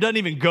swipe. Doesn't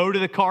even go to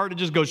the cart. It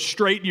just goes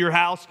straight to your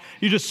house.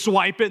 You just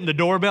swipe it, and the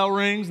doorbell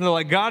rings, and they're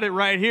like, got it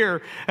right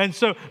here. And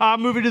so I'll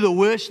move it to the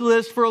wish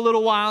list for a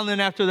little while, and then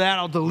after that,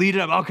 I'll delete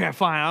it. Okay,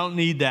 fine. I don't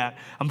need that.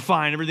 I'm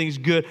fine. Everything's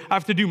good. I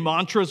have to do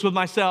mantras with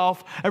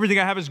myself. Everything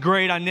I have is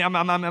great.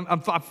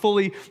 I'm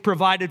fully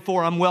provided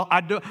for. I'm well.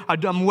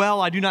 I'm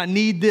well. I do not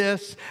need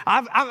this.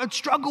 I've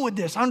struggled with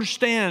this. I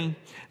understand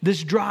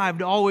this drive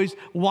to always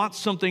want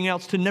something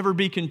else, to never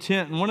be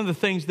content. And one of the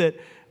things that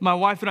my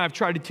wife and I have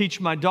tried to teach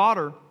my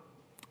daughter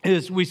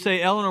is we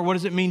say, Eleanor, what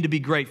does it mean to be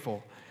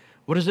grateful?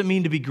 What does it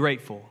mean to be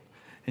grateful?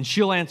 And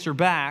she'll answer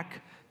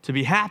back, to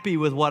be happy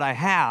with what I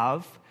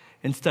have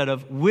instead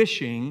of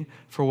wishing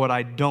for what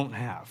I don't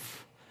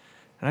have.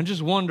 And I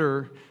just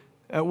wonder,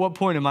 at what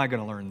point am I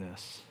going to learn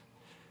this?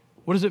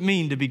 What does it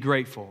mean to be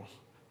grateful?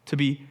 To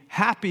be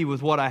happy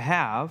with what I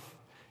have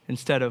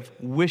instead of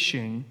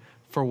wishing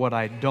for what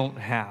I don't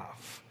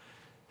have.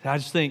 I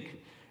just think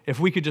if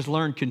we could just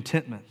learn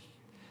contentment,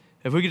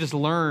 if we could just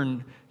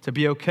learn to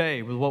be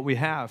okay with what we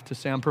have, to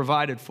say I'm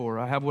provided for,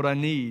 I have what I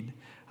need,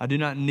 I do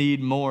not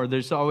need more.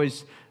 There's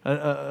always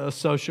a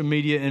social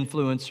media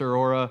influencer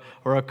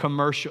or a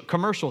commercial.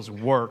 Commercials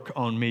work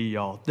on me,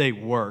 y'all. They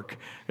work.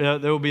 There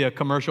will be a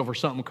commercial for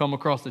something come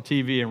across the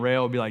TV, and Ray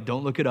will be like,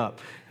 don't look it up.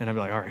 And I'll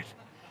be like, all right,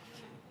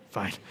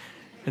 fine.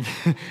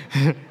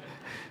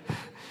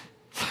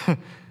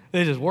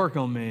 They just work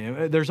on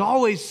me. There's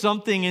always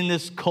something in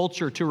this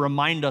culture to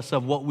remind us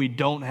of what we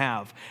don't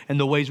have and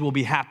the ways we'll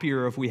be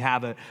happier if we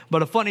have it.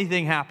 But a funny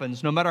thing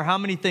happens. No matter how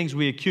many things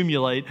we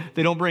accumulate,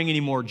 they don't bring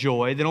any more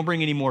joy. They don't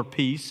bring any more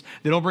peace.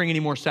 They don't bring any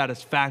more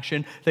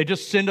satisfaction. They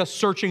just send us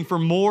searching for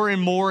more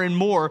and more and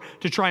more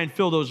to try and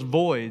fill those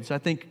voids. I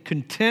think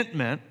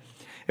contentment,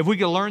 if we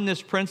could learn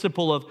this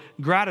principle of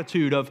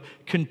gratitude, of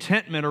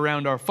contentment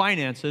around our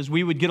finances,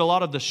 we would get a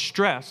lot of the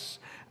stress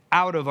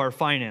out of our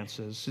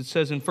finances. It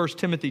says in 1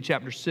 Timothy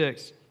chapter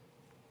 6,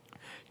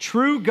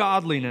 true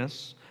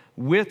godliness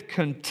with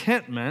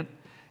contentment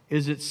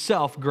is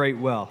itself great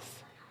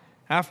wealth.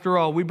 After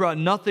all, we brought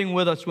nothing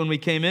with us when we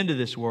came into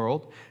this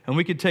world, and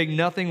we could take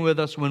nothing with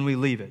us when we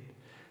leave it.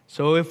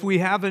 So if we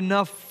have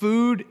enough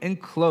food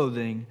and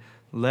clothing,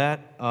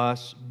 let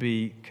us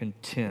be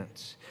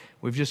content.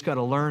 We've just got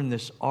to learn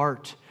this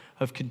art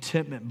of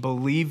contentment,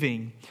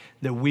 believing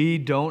that we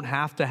don't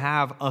have to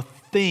have a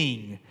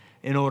thing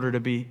in order to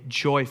be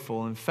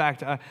joyful. In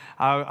fact,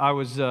 I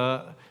was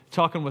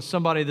talking with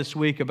somebody this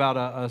week about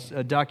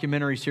a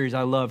documentary series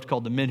I loved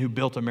called The Men Who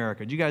Built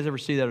America. Did you guys ever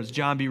see that? It was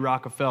John B.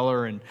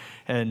 Rockefeller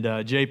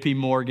and J.P.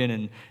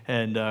 Morgan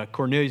and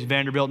Cornelius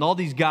Vanderbilt and all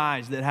these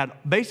guys that had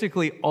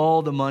basically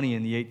all the money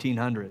in the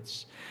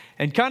 1800s.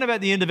 And kind of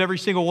at the end of every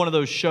single one of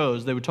those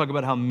shows, they would talk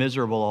about how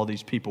miserable all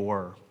these people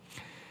were.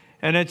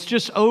 And it's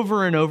just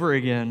over and over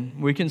again,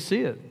 we can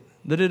see it,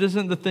 that it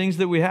isn't the things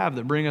that we have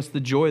that bring us the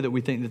joy that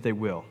we think that they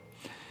will.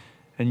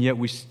 And yet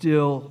we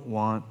still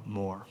want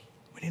more.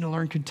 We need to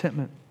learn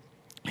contentment.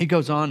 He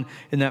goes on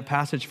in that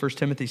passage, 1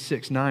 Timothy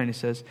 6:9, he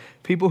says,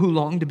 people who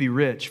long to be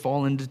rich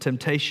fall into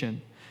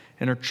temptation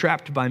and are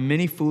trapped by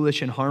many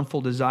foolish and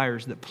harmful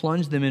desires that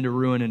plunge them into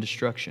ruin and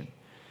destruction.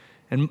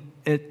 And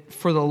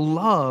for the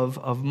love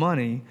of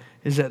money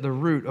is at the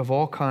root of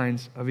all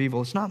kinds of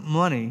evil. It's not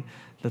money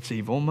that's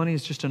evil. Money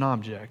is just an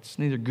object. It's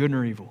neither good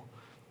nor evil.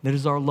 That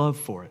is our love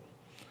for it.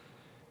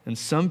 And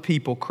some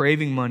people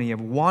craving money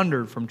have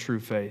wandered from true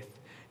faith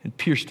and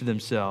pierced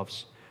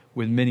themselves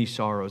with many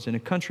sorrows. In a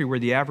country where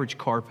the average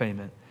car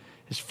payment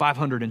is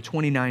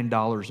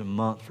 $529 a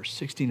month for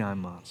 69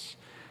 months,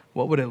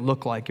 what would it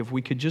look like if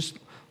we could just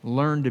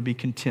learn to be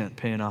content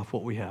paying off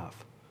what we have?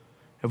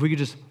 If we could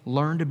just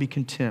learn to be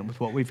content with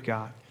what we've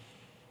got.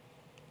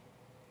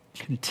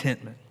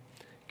 Contentment.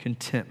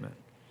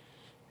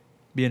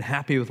 Being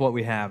happy with what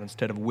we have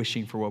instead of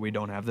wishing for what we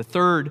don't have. The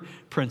third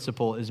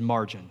principle is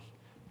margin.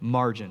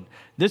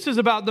 This is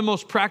about the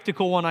most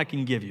practical one I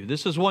can give you.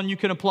 This is one you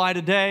can apply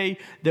today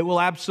that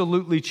will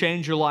absolutely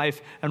change your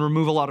life and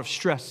remove a lot of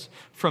stress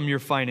from your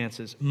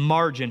finances.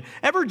 Margin.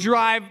 Ever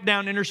drive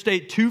down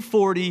Interstate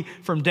 240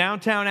 from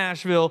downtown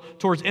Asheville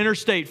towards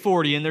Interstate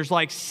 40, and there's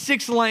like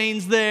 6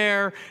 lanes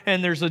there,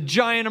 and there's a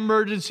giant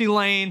emergency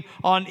lane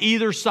on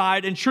either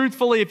side, and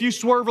truthfully, if you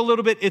swerve a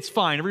little bit, it's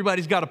fine.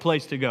 Everybody's got a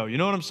place to go. You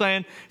know what I'm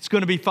saying? It's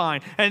going to be fine.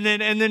 And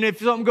then if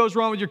something goes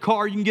wrong with your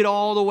car, you can get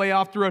all the way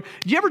off the road.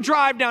 Do you ever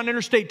drive down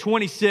Interstate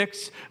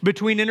 26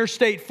 between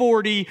Interstate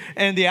 40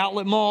 and the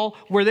outlet mall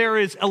where there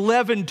is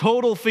 11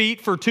 total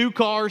feet for 2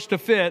 cars to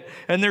fit,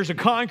 and there's a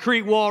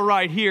concrete wall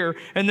right here,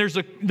 and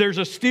there's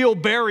a steel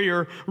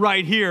barrier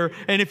right here,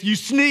 and if you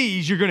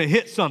sneeze, you're going to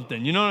hit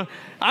something. You know,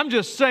 I'm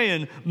just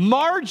saying,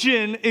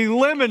 margin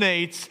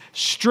eliminates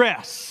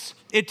stress.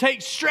 It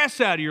takes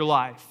stress out of your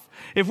life.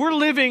 If we're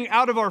living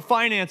out of our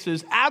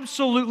finances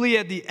absolutely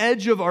at the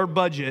edge of our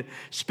budget,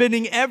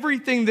 spending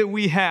everything that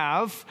we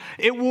have,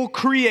 it will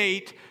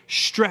create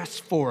stress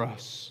for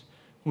us.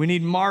 We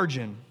need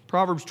margin.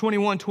 Proverbs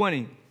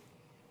 21:20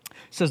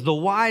 says, "The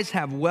wise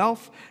have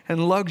wealth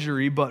and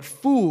luxury, but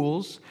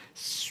fools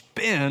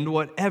spend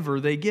whatever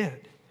they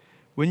get."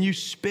 When you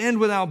spend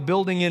without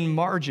building in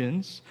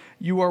margins,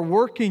 you are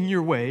working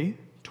your way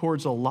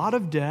towards a lot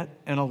of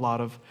debt and a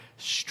lot of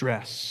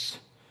stress.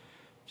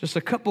 Just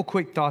a couple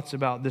quick thoughts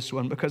about this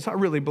one, because I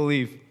really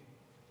believe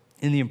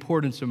in the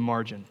importance of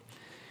margin.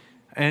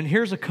 And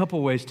here's a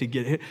couple ways to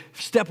get it.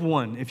 Step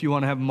one, if you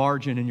want to have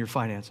margin in your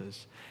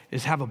finances,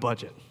 is have a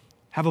budget.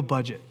 Have a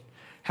budget.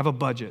 Have a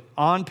budget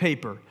on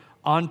paper,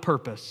 on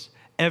purpose,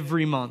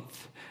 every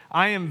month.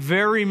 I am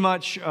very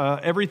much,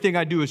 everything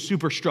I do is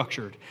super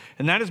structured.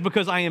 And that is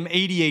because I am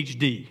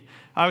ADHD.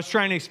 I was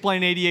trying to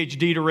explain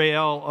ADHD to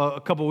Rael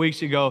a couple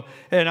weeks ago,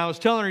 and I was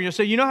telling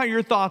her, you know how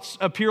your thoughts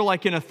appear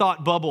like in a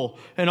thought bubble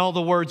and all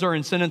the words are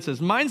in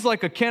sentences? Mine's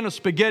like a can of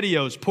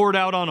SpaghettiOs poured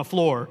out on a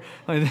floor.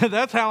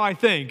 That's how I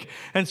think.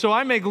 And so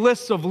I make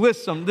lists of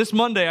lists. This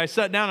Monday, I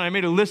sat down and I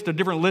made a list of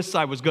different lists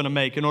I was going to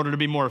make in order to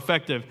be more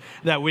effective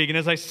that week. And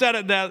as I stared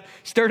at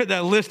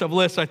that list of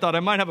lists, I thought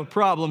I might have a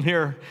problem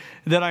here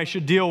that I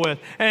should deal with.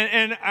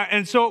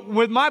 And so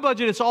with my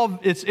budget,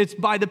 it's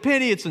by the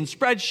penny, it's in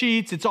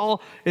spreadsheets,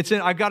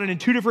 I've got it in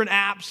 2 different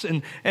apps,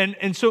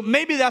 and so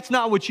maybe that's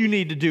not what you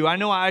need to do. I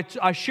know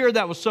I shared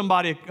that with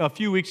somebody a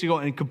few weeks ago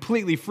and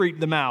completely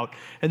freaked them out,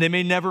 and they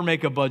may never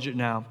make a budget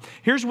now.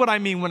 Here's what I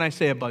mean when I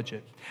say a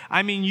budget.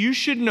 I mean, you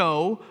should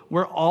know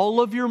where all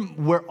of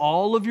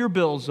your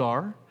bills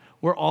are,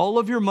 where all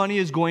of your money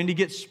is going to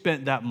get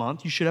spent that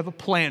month. You should have a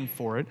plan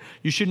for it.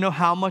 You should know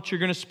how much you're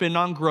going to spend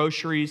on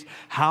groceries,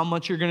 how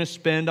much you're going to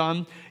spend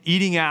on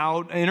eating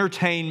out,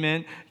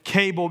 entertainment,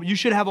 cable. You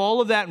should have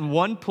all of that in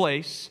one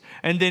place.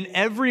 And then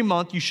every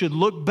month you should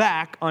look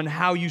back on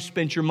how you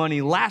spent your money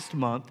last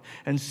month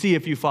and see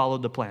if you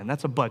followed the plan.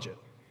 That's a budget.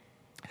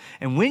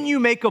 And when you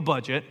make a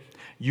budget,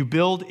 you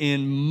build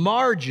in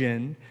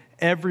margin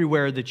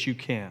everywhere that you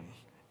can.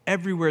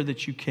 Everywhere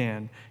that you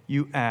can,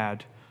 you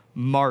add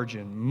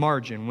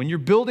margin. When you're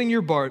building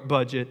your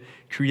budget,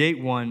 create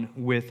one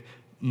with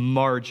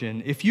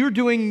margin. If you're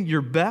doing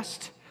your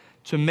best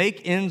to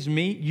make ends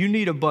meet, you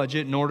need a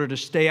budget in order to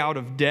stay out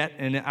of debt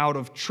and out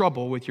of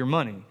trouble with your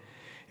money.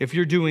 If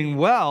you're doing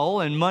well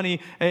and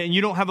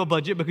you don't have a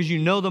budget because you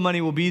know the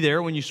money will be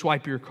there when you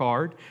swipe your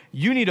card,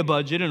 you need a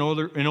budget in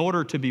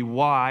order to be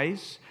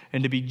wise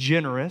and to be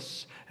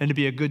generous and to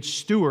be a good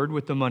steward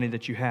with the money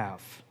that you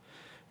have.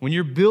 When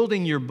you're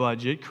building your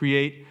budget,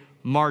 create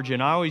margin.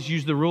 I always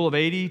use the rule of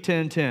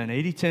 80-10-10.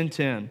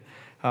 80-10-10.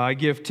 I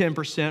give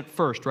 10%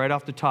 first, right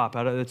off the top.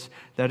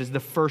 That is the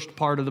first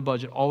part of the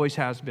budget, always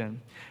has been.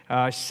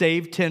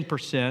 Save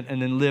 10% and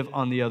then live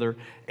on the other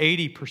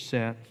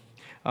 80%.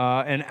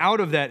 And out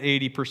of that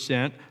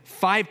 80%,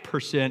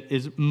 5%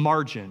 is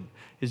margin,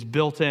 is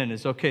built in.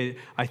 Is okay,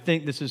 I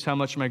think this is how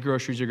much my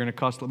groceries are going to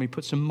cost. Let me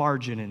put some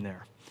margin in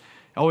there.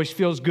 It always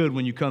feels good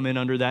when you come in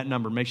under that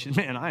number. Makes you,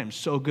 man, I am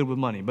so good with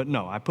money. But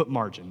no, I put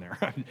margin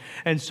there.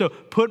 And so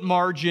put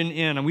margin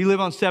in. And we live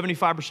on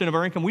 75% of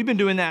our income. We've been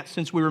doing that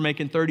since we were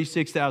making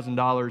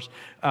 $36,000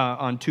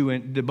 on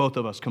both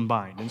of us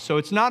combined. And so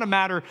it's not a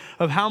matter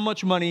of how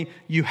much money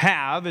you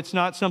have. It's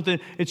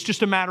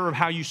just a matter of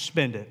how you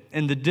spend it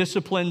and the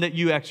discipline that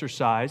you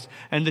exercise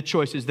and the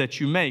choices that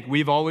you make.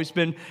 We've always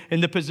been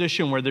in the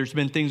position where there's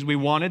been things we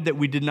wanted that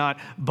we did not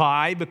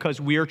buy because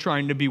we are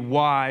trying to be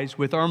wise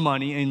with our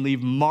money and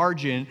leave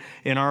margin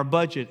in our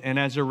budget. And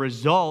as a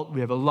result,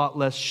 we have a lot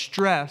less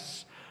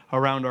stress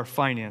around our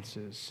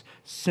finances.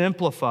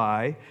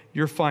 Simplify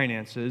your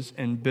finances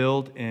and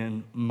build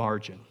in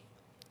margin.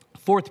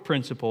 Fourth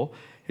principle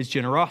is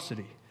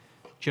generosity.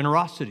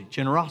 Generosity,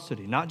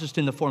 not just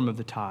in the form of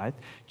the tithe.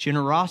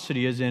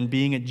 Generosity is in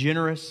being a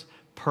generous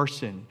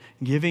person,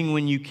 giving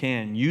when you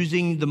can,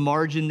 using the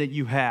margin that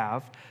you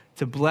have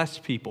to bless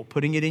people,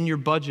 putting it in your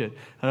budget,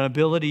 an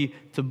ability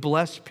to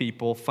bless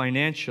people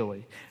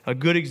financially. A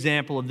good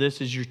example of this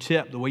is your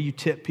tip, the way you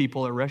tip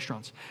people at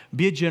restaurants.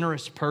 Be a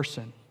generous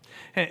person.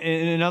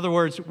 In other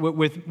words,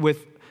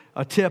 with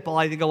a tip,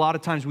 I think a lot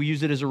of times we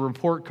use it as a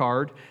report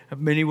card.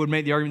 Many would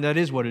make the argument that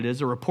is what it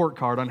is, a report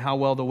card on how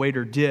well the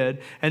waiter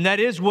did. And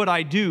that is what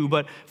I do.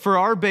 But for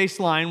our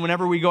baseline,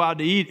 whenever we go out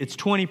to eat, it's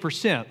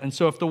 20%. And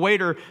so if the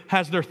waiter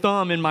has their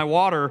thumb in my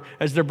water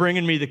as they're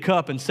bringing me the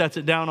cup and sets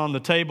it down on the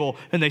table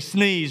and they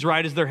sneeze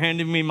right as they're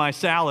handing me my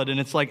salad and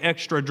it's like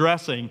extra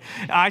dressing,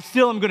 I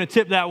still am going to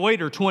tip that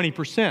waiter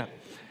 20%.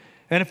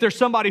 And if there's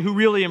somebody who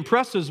really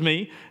impresses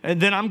me,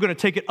 then I'm going to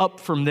take it up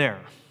from there.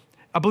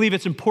 I believe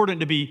it's important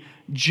to be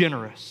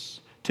generous,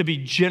 to be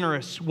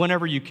generous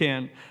whenever you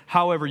can,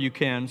 however you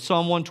can.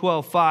 Psalm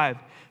 112:5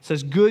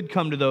 says, good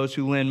come to those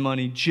who lend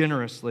money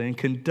generously and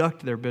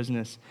conduct their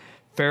business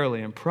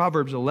fairly. And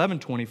Proverbs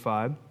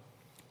 11:25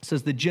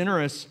 says, the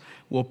generous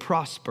will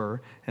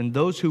prosper, and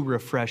those who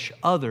refresh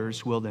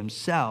others will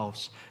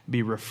themselves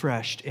be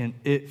refreshed. And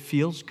it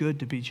feels good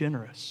to be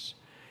generous.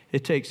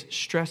 It takes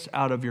stress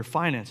out of your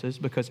finances,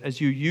 because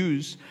as you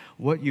use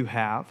what you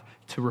have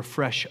to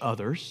refresh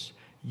others,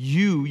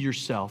 you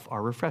yourself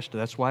are refreshed.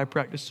 That's why I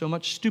practice so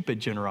much stupid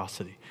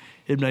generosity.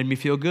 It made me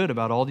feel good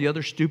about all the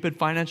other stupid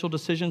financial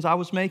decisions I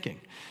was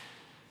making.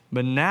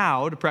 But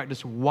now to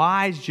practice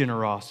wise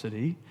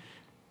generosity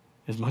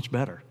is much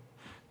better.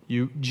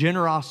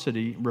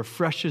 Generosity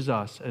refreshes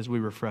us as we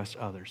refresh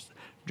others.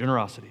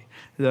 Generosity.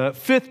 The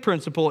fifth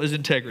principle is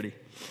integrity.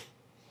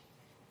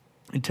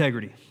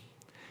 Integrity.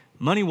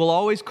 Money will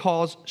always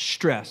cause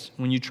stress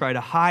when you try to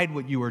hide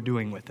what you are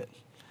doing with it.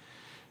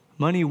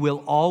 Money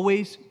will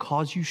always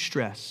cause you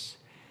stress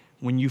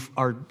when you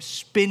are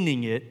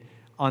spending it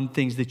on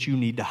things that you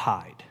need to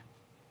hide.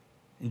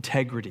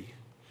 Integrity.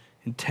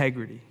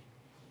 Integrity.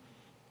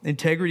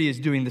 Integrity is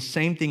doing the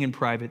same thing in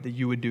private that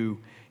you would do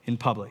in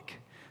public.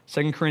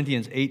 2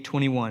 Corinthians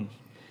 8:21.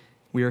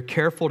 We are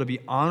careful to be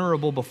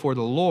honorable before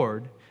the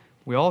Lord.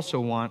 We also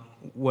want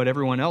what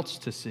everyone else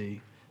to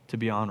see to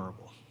be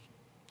honorable.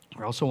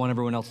 We also want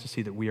everyone else to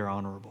see that we are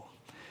honorable.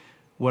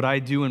 What I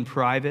do in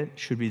private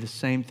should be the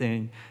same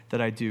thing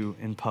that I do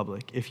in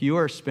public. If you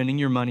are spending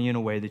your money in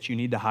a way that you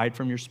need to hide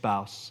from your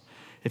spouse,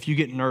 if you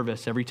get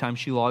nervous every time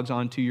she logs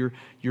on to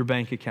your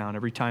bank account,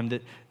 every time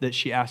that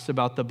she asks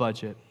about the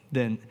budget,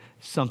 then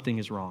something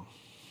is wrong.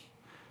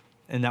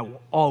 And that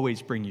will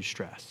always bring you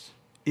stress.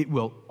 It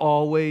will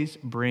always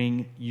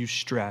bring you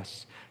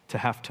stress to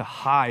have to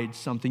hide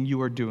something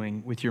you are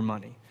doing with your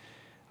money.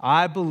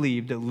 I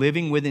believe that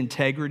living with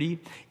integrity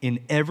in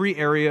every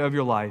area of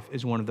your life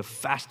is one of the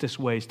fastest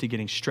ways to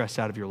getting stress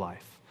out of your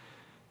life.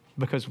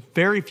 Because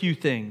very few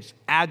things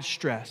add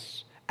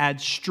stress,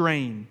 add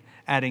strain,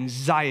 add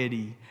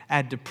anxiety,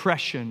 add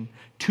depression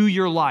to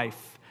your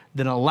life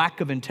than a lack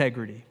of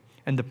integrity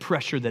and the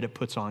pressure that it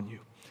puts on you.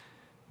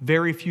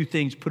 Very few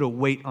things put a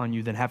weight on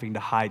you than having to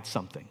hide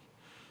something.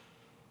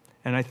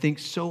 And I think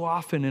so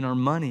often in our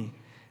money,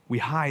 we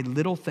hide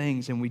little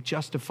things and we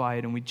justify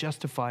it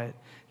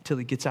until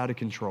it gets out of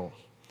control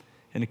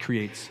and it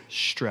creates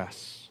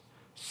stress.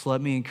 So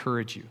let me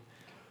encourage you.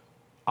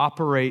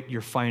 Operate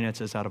your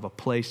finances out of a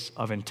place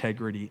of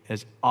integrity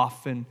as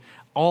often,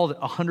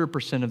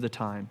 100% of the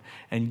time,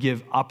 and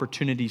give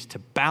opportunities to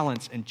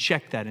balance and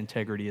check that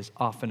integrity as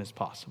often as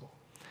possible.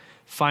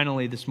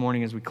 Finally, this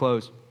morning as we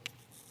close,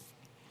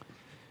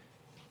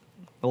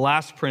 the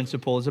last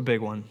principle is a big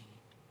one,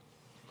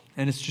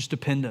 and it's just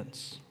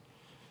dependence.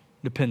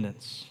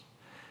 Dependence.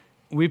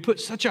 We put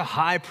such a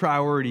high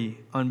priority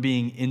on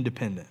being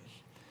independent.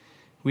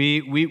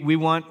 We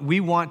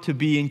want to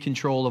be in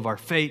control of our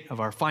fate, of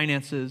our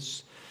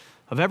finances,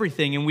 of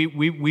everything, and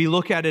we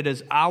look at it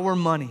as our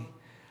money,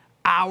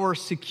 our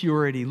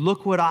security.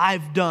 Look what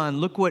I've done.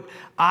 Look what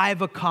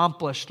I've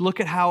accomplished. Look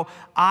at how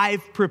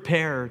I've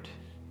prepared.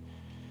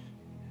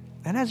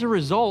 And as a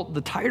result,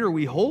 the tighter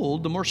we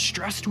hold, the more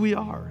stressed we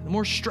are, the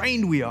more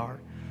strained we are.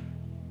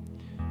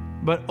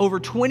 But over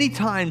 20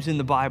 times in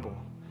the Bible,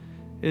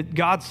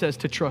 God says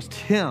to trust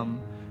Him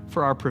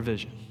for our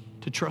provision,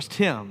 to trust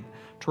Him,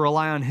 to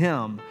rely on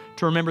Him,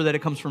 to remember that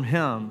it comes from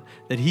Him,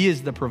 that He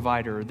is the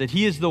provider, that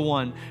He is the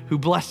one who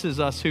blesses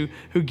us, who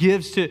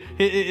gives to,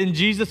 in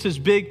Jesus'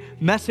 big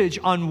message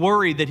on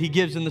worry that He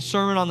gives in the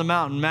Sermon on the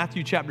Mount in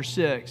Matthew chapter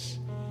 6.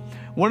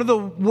 One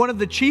of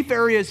the chief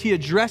areas He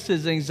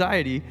addresses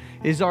anxiety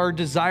is our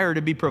desire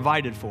to be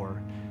provided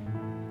for.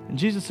 And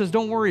Jesus says,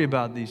 don't worry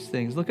about these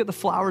things. Look at the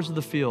flowers of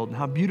the field and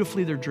how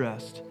beautifully they're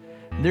dressed.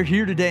 And they're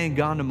here today and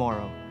gone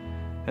tomorrow.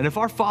 And if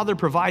our Father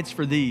provides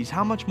for these,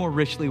 how much more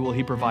richly will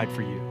He provide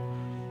for you?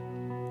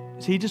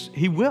 See,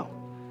 He will.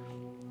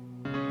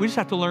 We just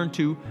have to learn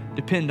to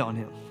depend on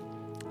Him,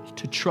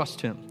 to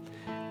trust Him.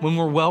 When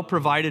we're well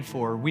provided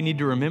for, we need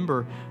to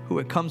remember who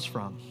it comes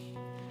from,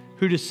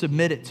 who to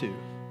submit it to.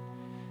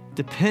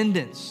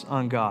 Dependence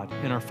on God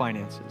in our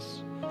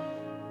finances.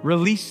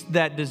 Release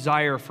that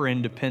desire for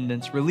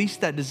independence. Release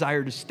that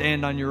desire to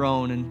stand on your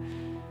own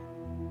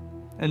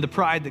and the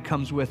pride that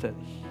comes with it.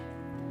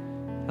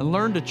 And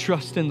learn to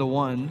trust in the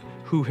one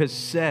who has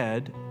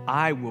said,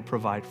 I will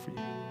provide for you.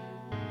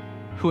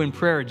 Who in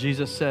prayer,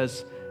 Jesus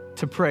says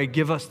to pray,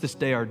 give us this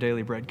day our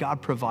daily bread.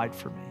 God, provide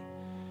for me.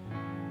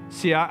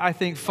 See, I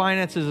think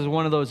finances is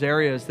one of those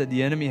areas that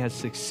the enemy has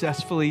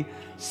successfully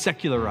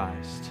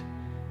secularized.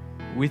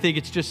 We think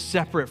it's just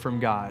separate from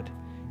God.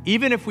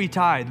 Even if we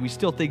tithe, we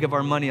still think of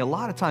our money a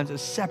lot of times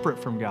as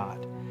separate from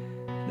God.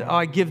 Oh,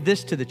 I give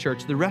this to the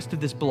church. The rest of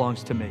this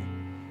belongs to me.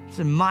 This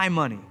is my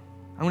money.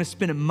 I'm going to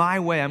spend it my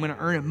way. I'm going to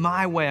earn it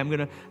my way. I'm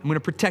going to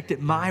protect it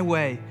my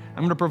way. I'm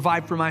going to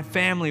provide for my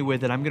family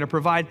with it. I'm going to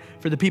provide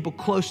for the people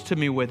close to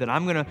me with it.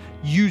 I'm going to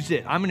use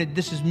it.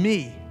 This is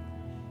me.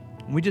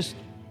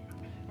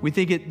 We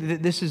think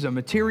that this is a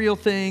material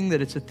thing,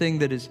 that it's a thing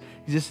that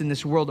exists in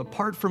this world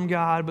apart from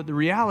God, but the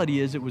reality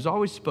is it was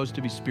always supposed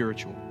to be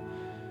spiritual.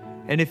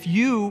 And if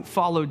you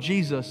follow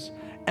Jesus,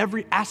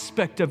 every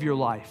aspect of your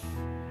life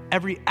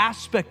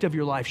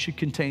should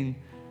contain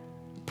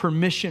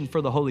permission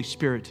for the Holy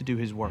Spirit to do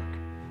his work.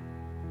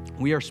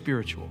 We are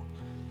spiritual.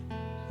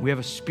 We have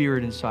a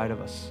spirit inside of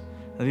us.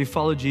 If you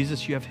follow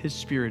Jesus, you have his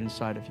spirit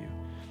inside of you.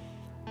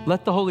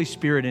 Let the Holy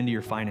Spirit into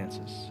your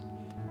finances.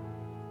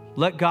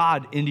 Let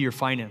God into your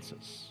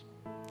finances.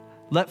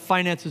 Let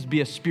finances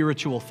be a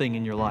spiritual thing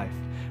in your life.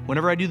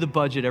 Whenever I do the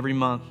budget every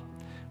month,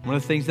 one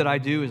of the things that I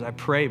do is I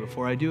pray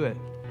before I do it.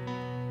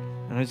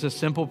 And it's a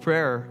simple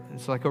prayer.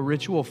 It's like a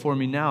ritual for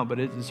me now, but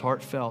it is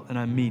heartfelt, and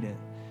I mean it.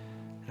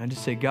 And I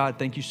just say, God,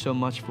 thank you so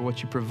much for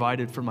what you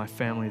provided for my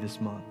family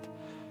this month.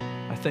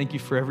 I thank you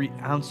for every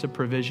ounce of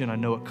provision. I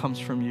know it comes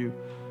from you.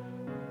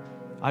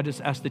 I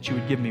just ask that you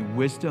would give me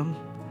wisdom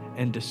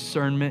and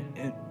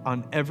discernment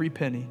on every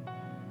penny.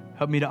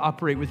 Help me to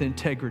operate with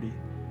integrity.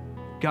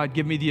 God,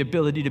 give me the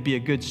ability to be a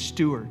good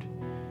steward.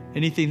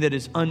 Anything that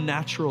is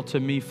unnatural to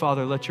me,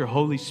 Father, let your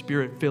Holy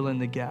Spirit fill in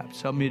the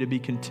gaps. Help me to be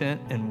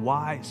content and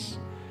wise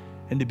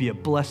and to be a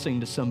blessing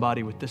to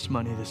somebody with this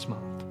money this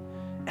month.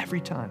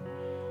 Every time.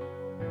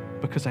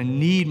 Because I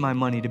need my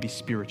money to be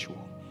spiritual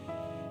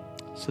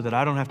so that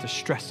I don't have to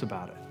stress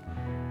about it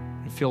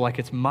and feel like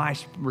it's my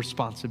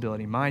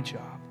responsibility, my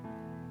job.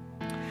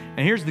 And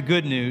here's the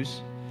good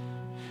news.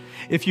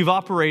 If you've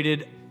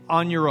operated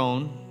on your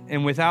own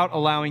and without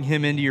allowing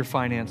him into your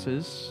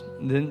finances,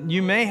 then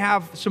you may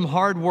have some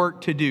hard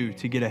work to do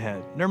to get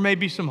ahead. There may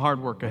be some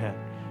hard work ahead.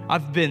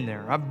 I've been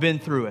there. I've been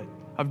through it.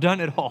 I've done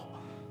it all.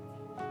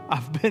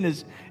 I've been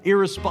as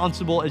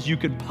irresponsible as you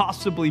could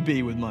possibly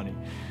be with money.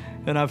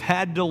 And I've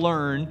had to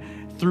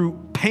learn through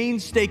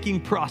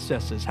painstaking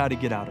processes how to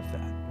get out of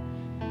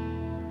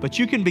that. But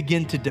you can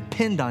begin to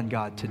depend on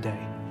God today.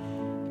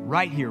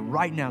 Right here,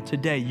 right now,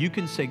 today, you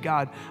can say,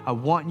 God, I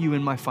want you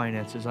in my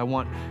finances. I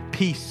want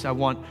peace. I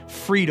want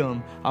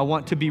freedom. I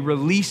want to be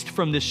released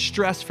from this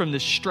stress, from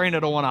this strain. I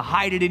don't want to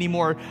hide it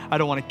anymore. I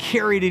don't want to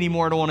carry it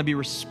anymore. I don't want to be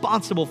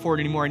responsible for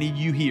it anymore. I need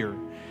you here.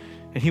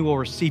 And he will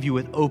receive you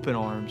with open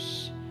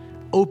arms.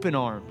 Open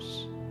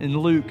arms. In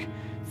Luke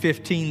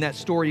 15, that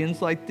story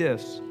ends like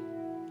this.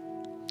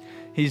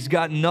 He's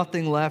got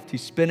nothing left. He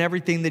spent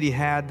everything that he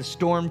had. The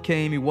storm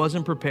came. He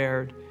wasn't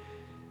prepared.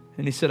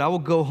 And he said, I will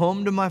go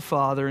home to my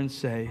father and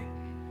say,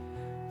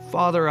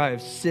 Father, I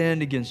have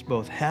sinned against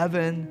both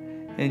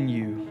heaven and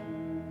you.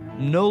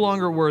 I'm no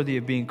longer worthy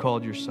of being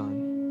called your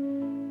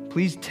son.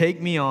 Please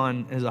take me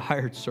on as a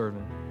hired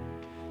servant.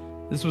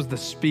 This was the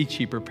speech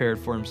he prepared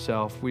for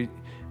himself. We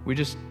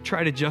just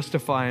try to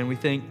justify, and we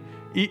think,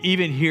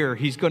 even here,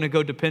 he's going to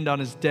go depend on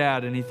his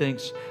dad, and he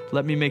thinks,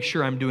 let me make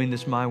sure I'm doing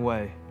this my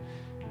way.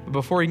 But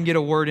before he can get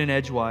a word in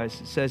edgewise,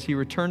 it says he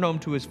returned home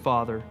to his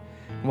father.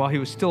 And while he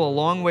was still a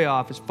long way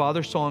off, his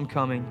father saw him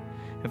coming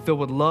and filled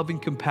with love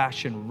and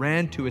compassion,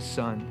 ran to his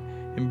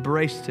son,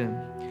 embraced him,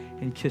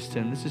 and kissed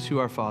him. This is who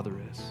our Father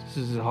is. This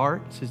is his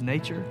heart. It's his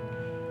nature.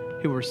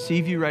 He will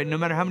receive you right, no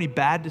matter how many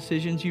bad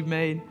decisions you've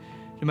made,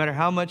 no matter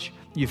how much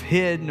you've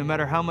hid, no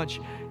matter how much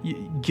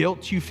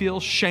guilt you feel,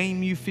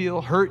 shame you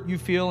feel, hurt you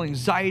feel,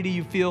 anxiety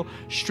you feel,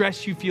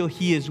 stress you feel.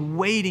 He is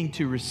waiting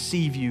to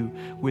receive you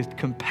with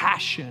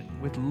compassion,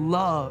 with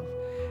love.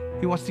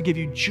 He wants to give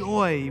you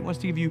joy. He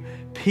wants to give you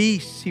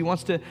peace. He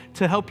wants to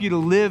help you to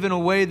live in a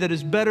way that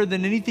is better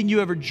than anything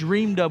you ever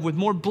dreamed of, with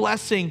more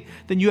blessing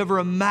than you ever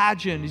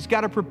imagined. He's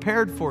got it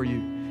prepared for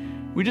you.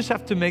 We just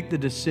have to make the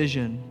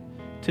decision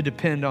to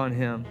depend on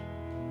him.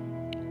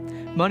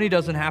 Money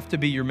doesn't have to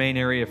be your main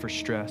area for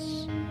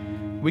stress.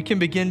 We can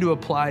begin to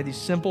apply these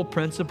simple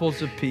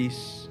principles of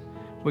peace.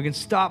 We can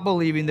stop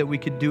believing that we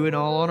could do it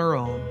all on our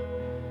own.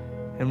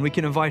 And we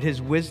can invite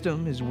his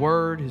wisdom, his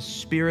word, his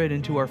spirit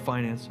into our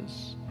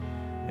finances.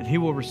 And he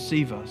will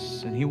receive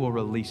us and he will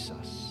release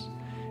us.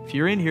 If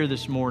you're in here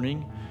this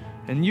morning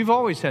and you've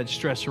always had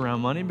stress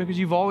around money because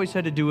you've always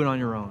had to do it on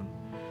your own,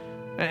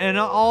 and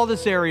all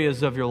these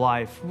areas of your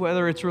life,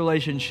 whether it's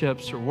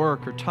relationships or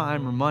work or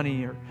time or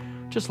money or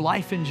just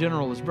life in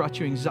general, has brought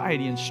you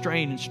anxiety and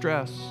strain and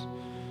stress.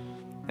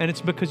 And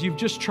it's because you've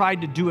just tried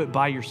to do it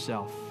by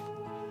yourself.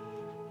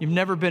 You've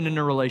never been in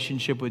a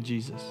relationship with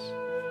Jesus.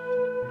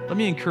 Let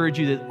me encourage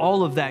you that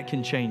all of that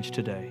can change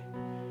today.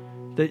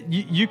 That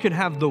you can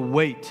have the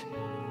weight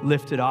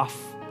lifted off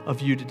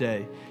of you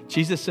today.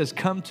 Jesus says,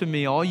 come to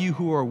me, all you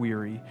who are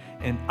weary,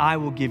 and I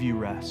will give you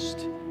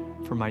rest.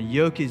 For my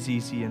yoke is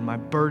easy and my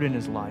burden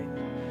is light.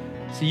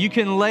 So you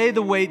can lay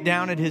the weight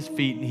down at his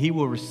feet and he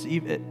will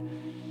receive it.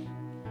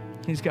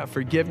 He's got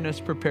forgiveness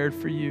prepared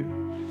for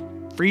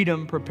you,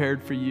 freedom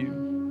prepared for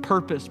you,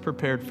 purpose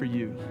prepared for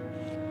you.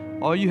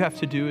 All you have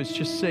to do is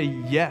just say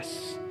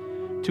yes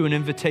to an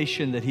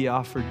invitation that he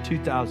offered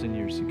 2,000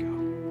 years ago.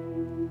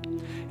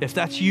 If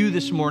that's you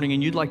this morning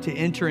and you'd like to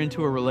enter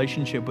into a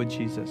relationship with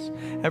Jesus,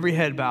 every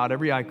head bowed,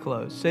 every eye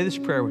closed, say this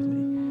prayer with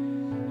me.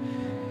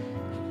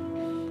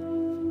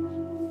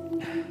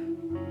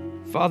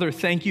 Father,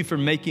 thank you for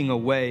making a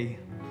way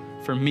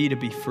for me to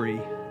be free.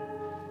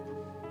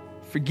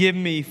 Forgive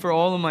me for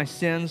all of my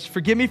sins.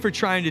 Forgive me for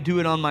trying to do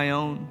it on my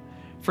own.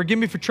 Forgive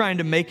me for trying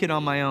to make it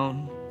on my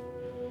own.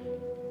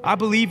 I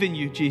believe in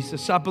you,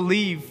 Jesus. I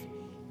believe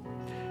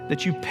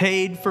that you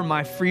paid for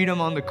my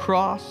freedom on the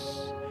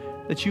cross,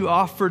 that you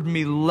offered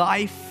me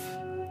life,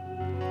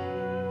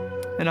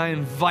 and I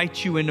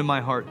invite you into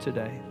my heart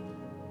today.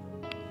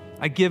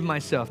 I give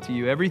myself to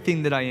you,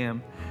 everything that I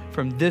am,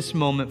 from this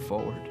moment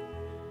forward.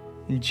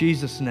 In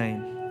Jesus'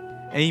 name,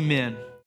 amen.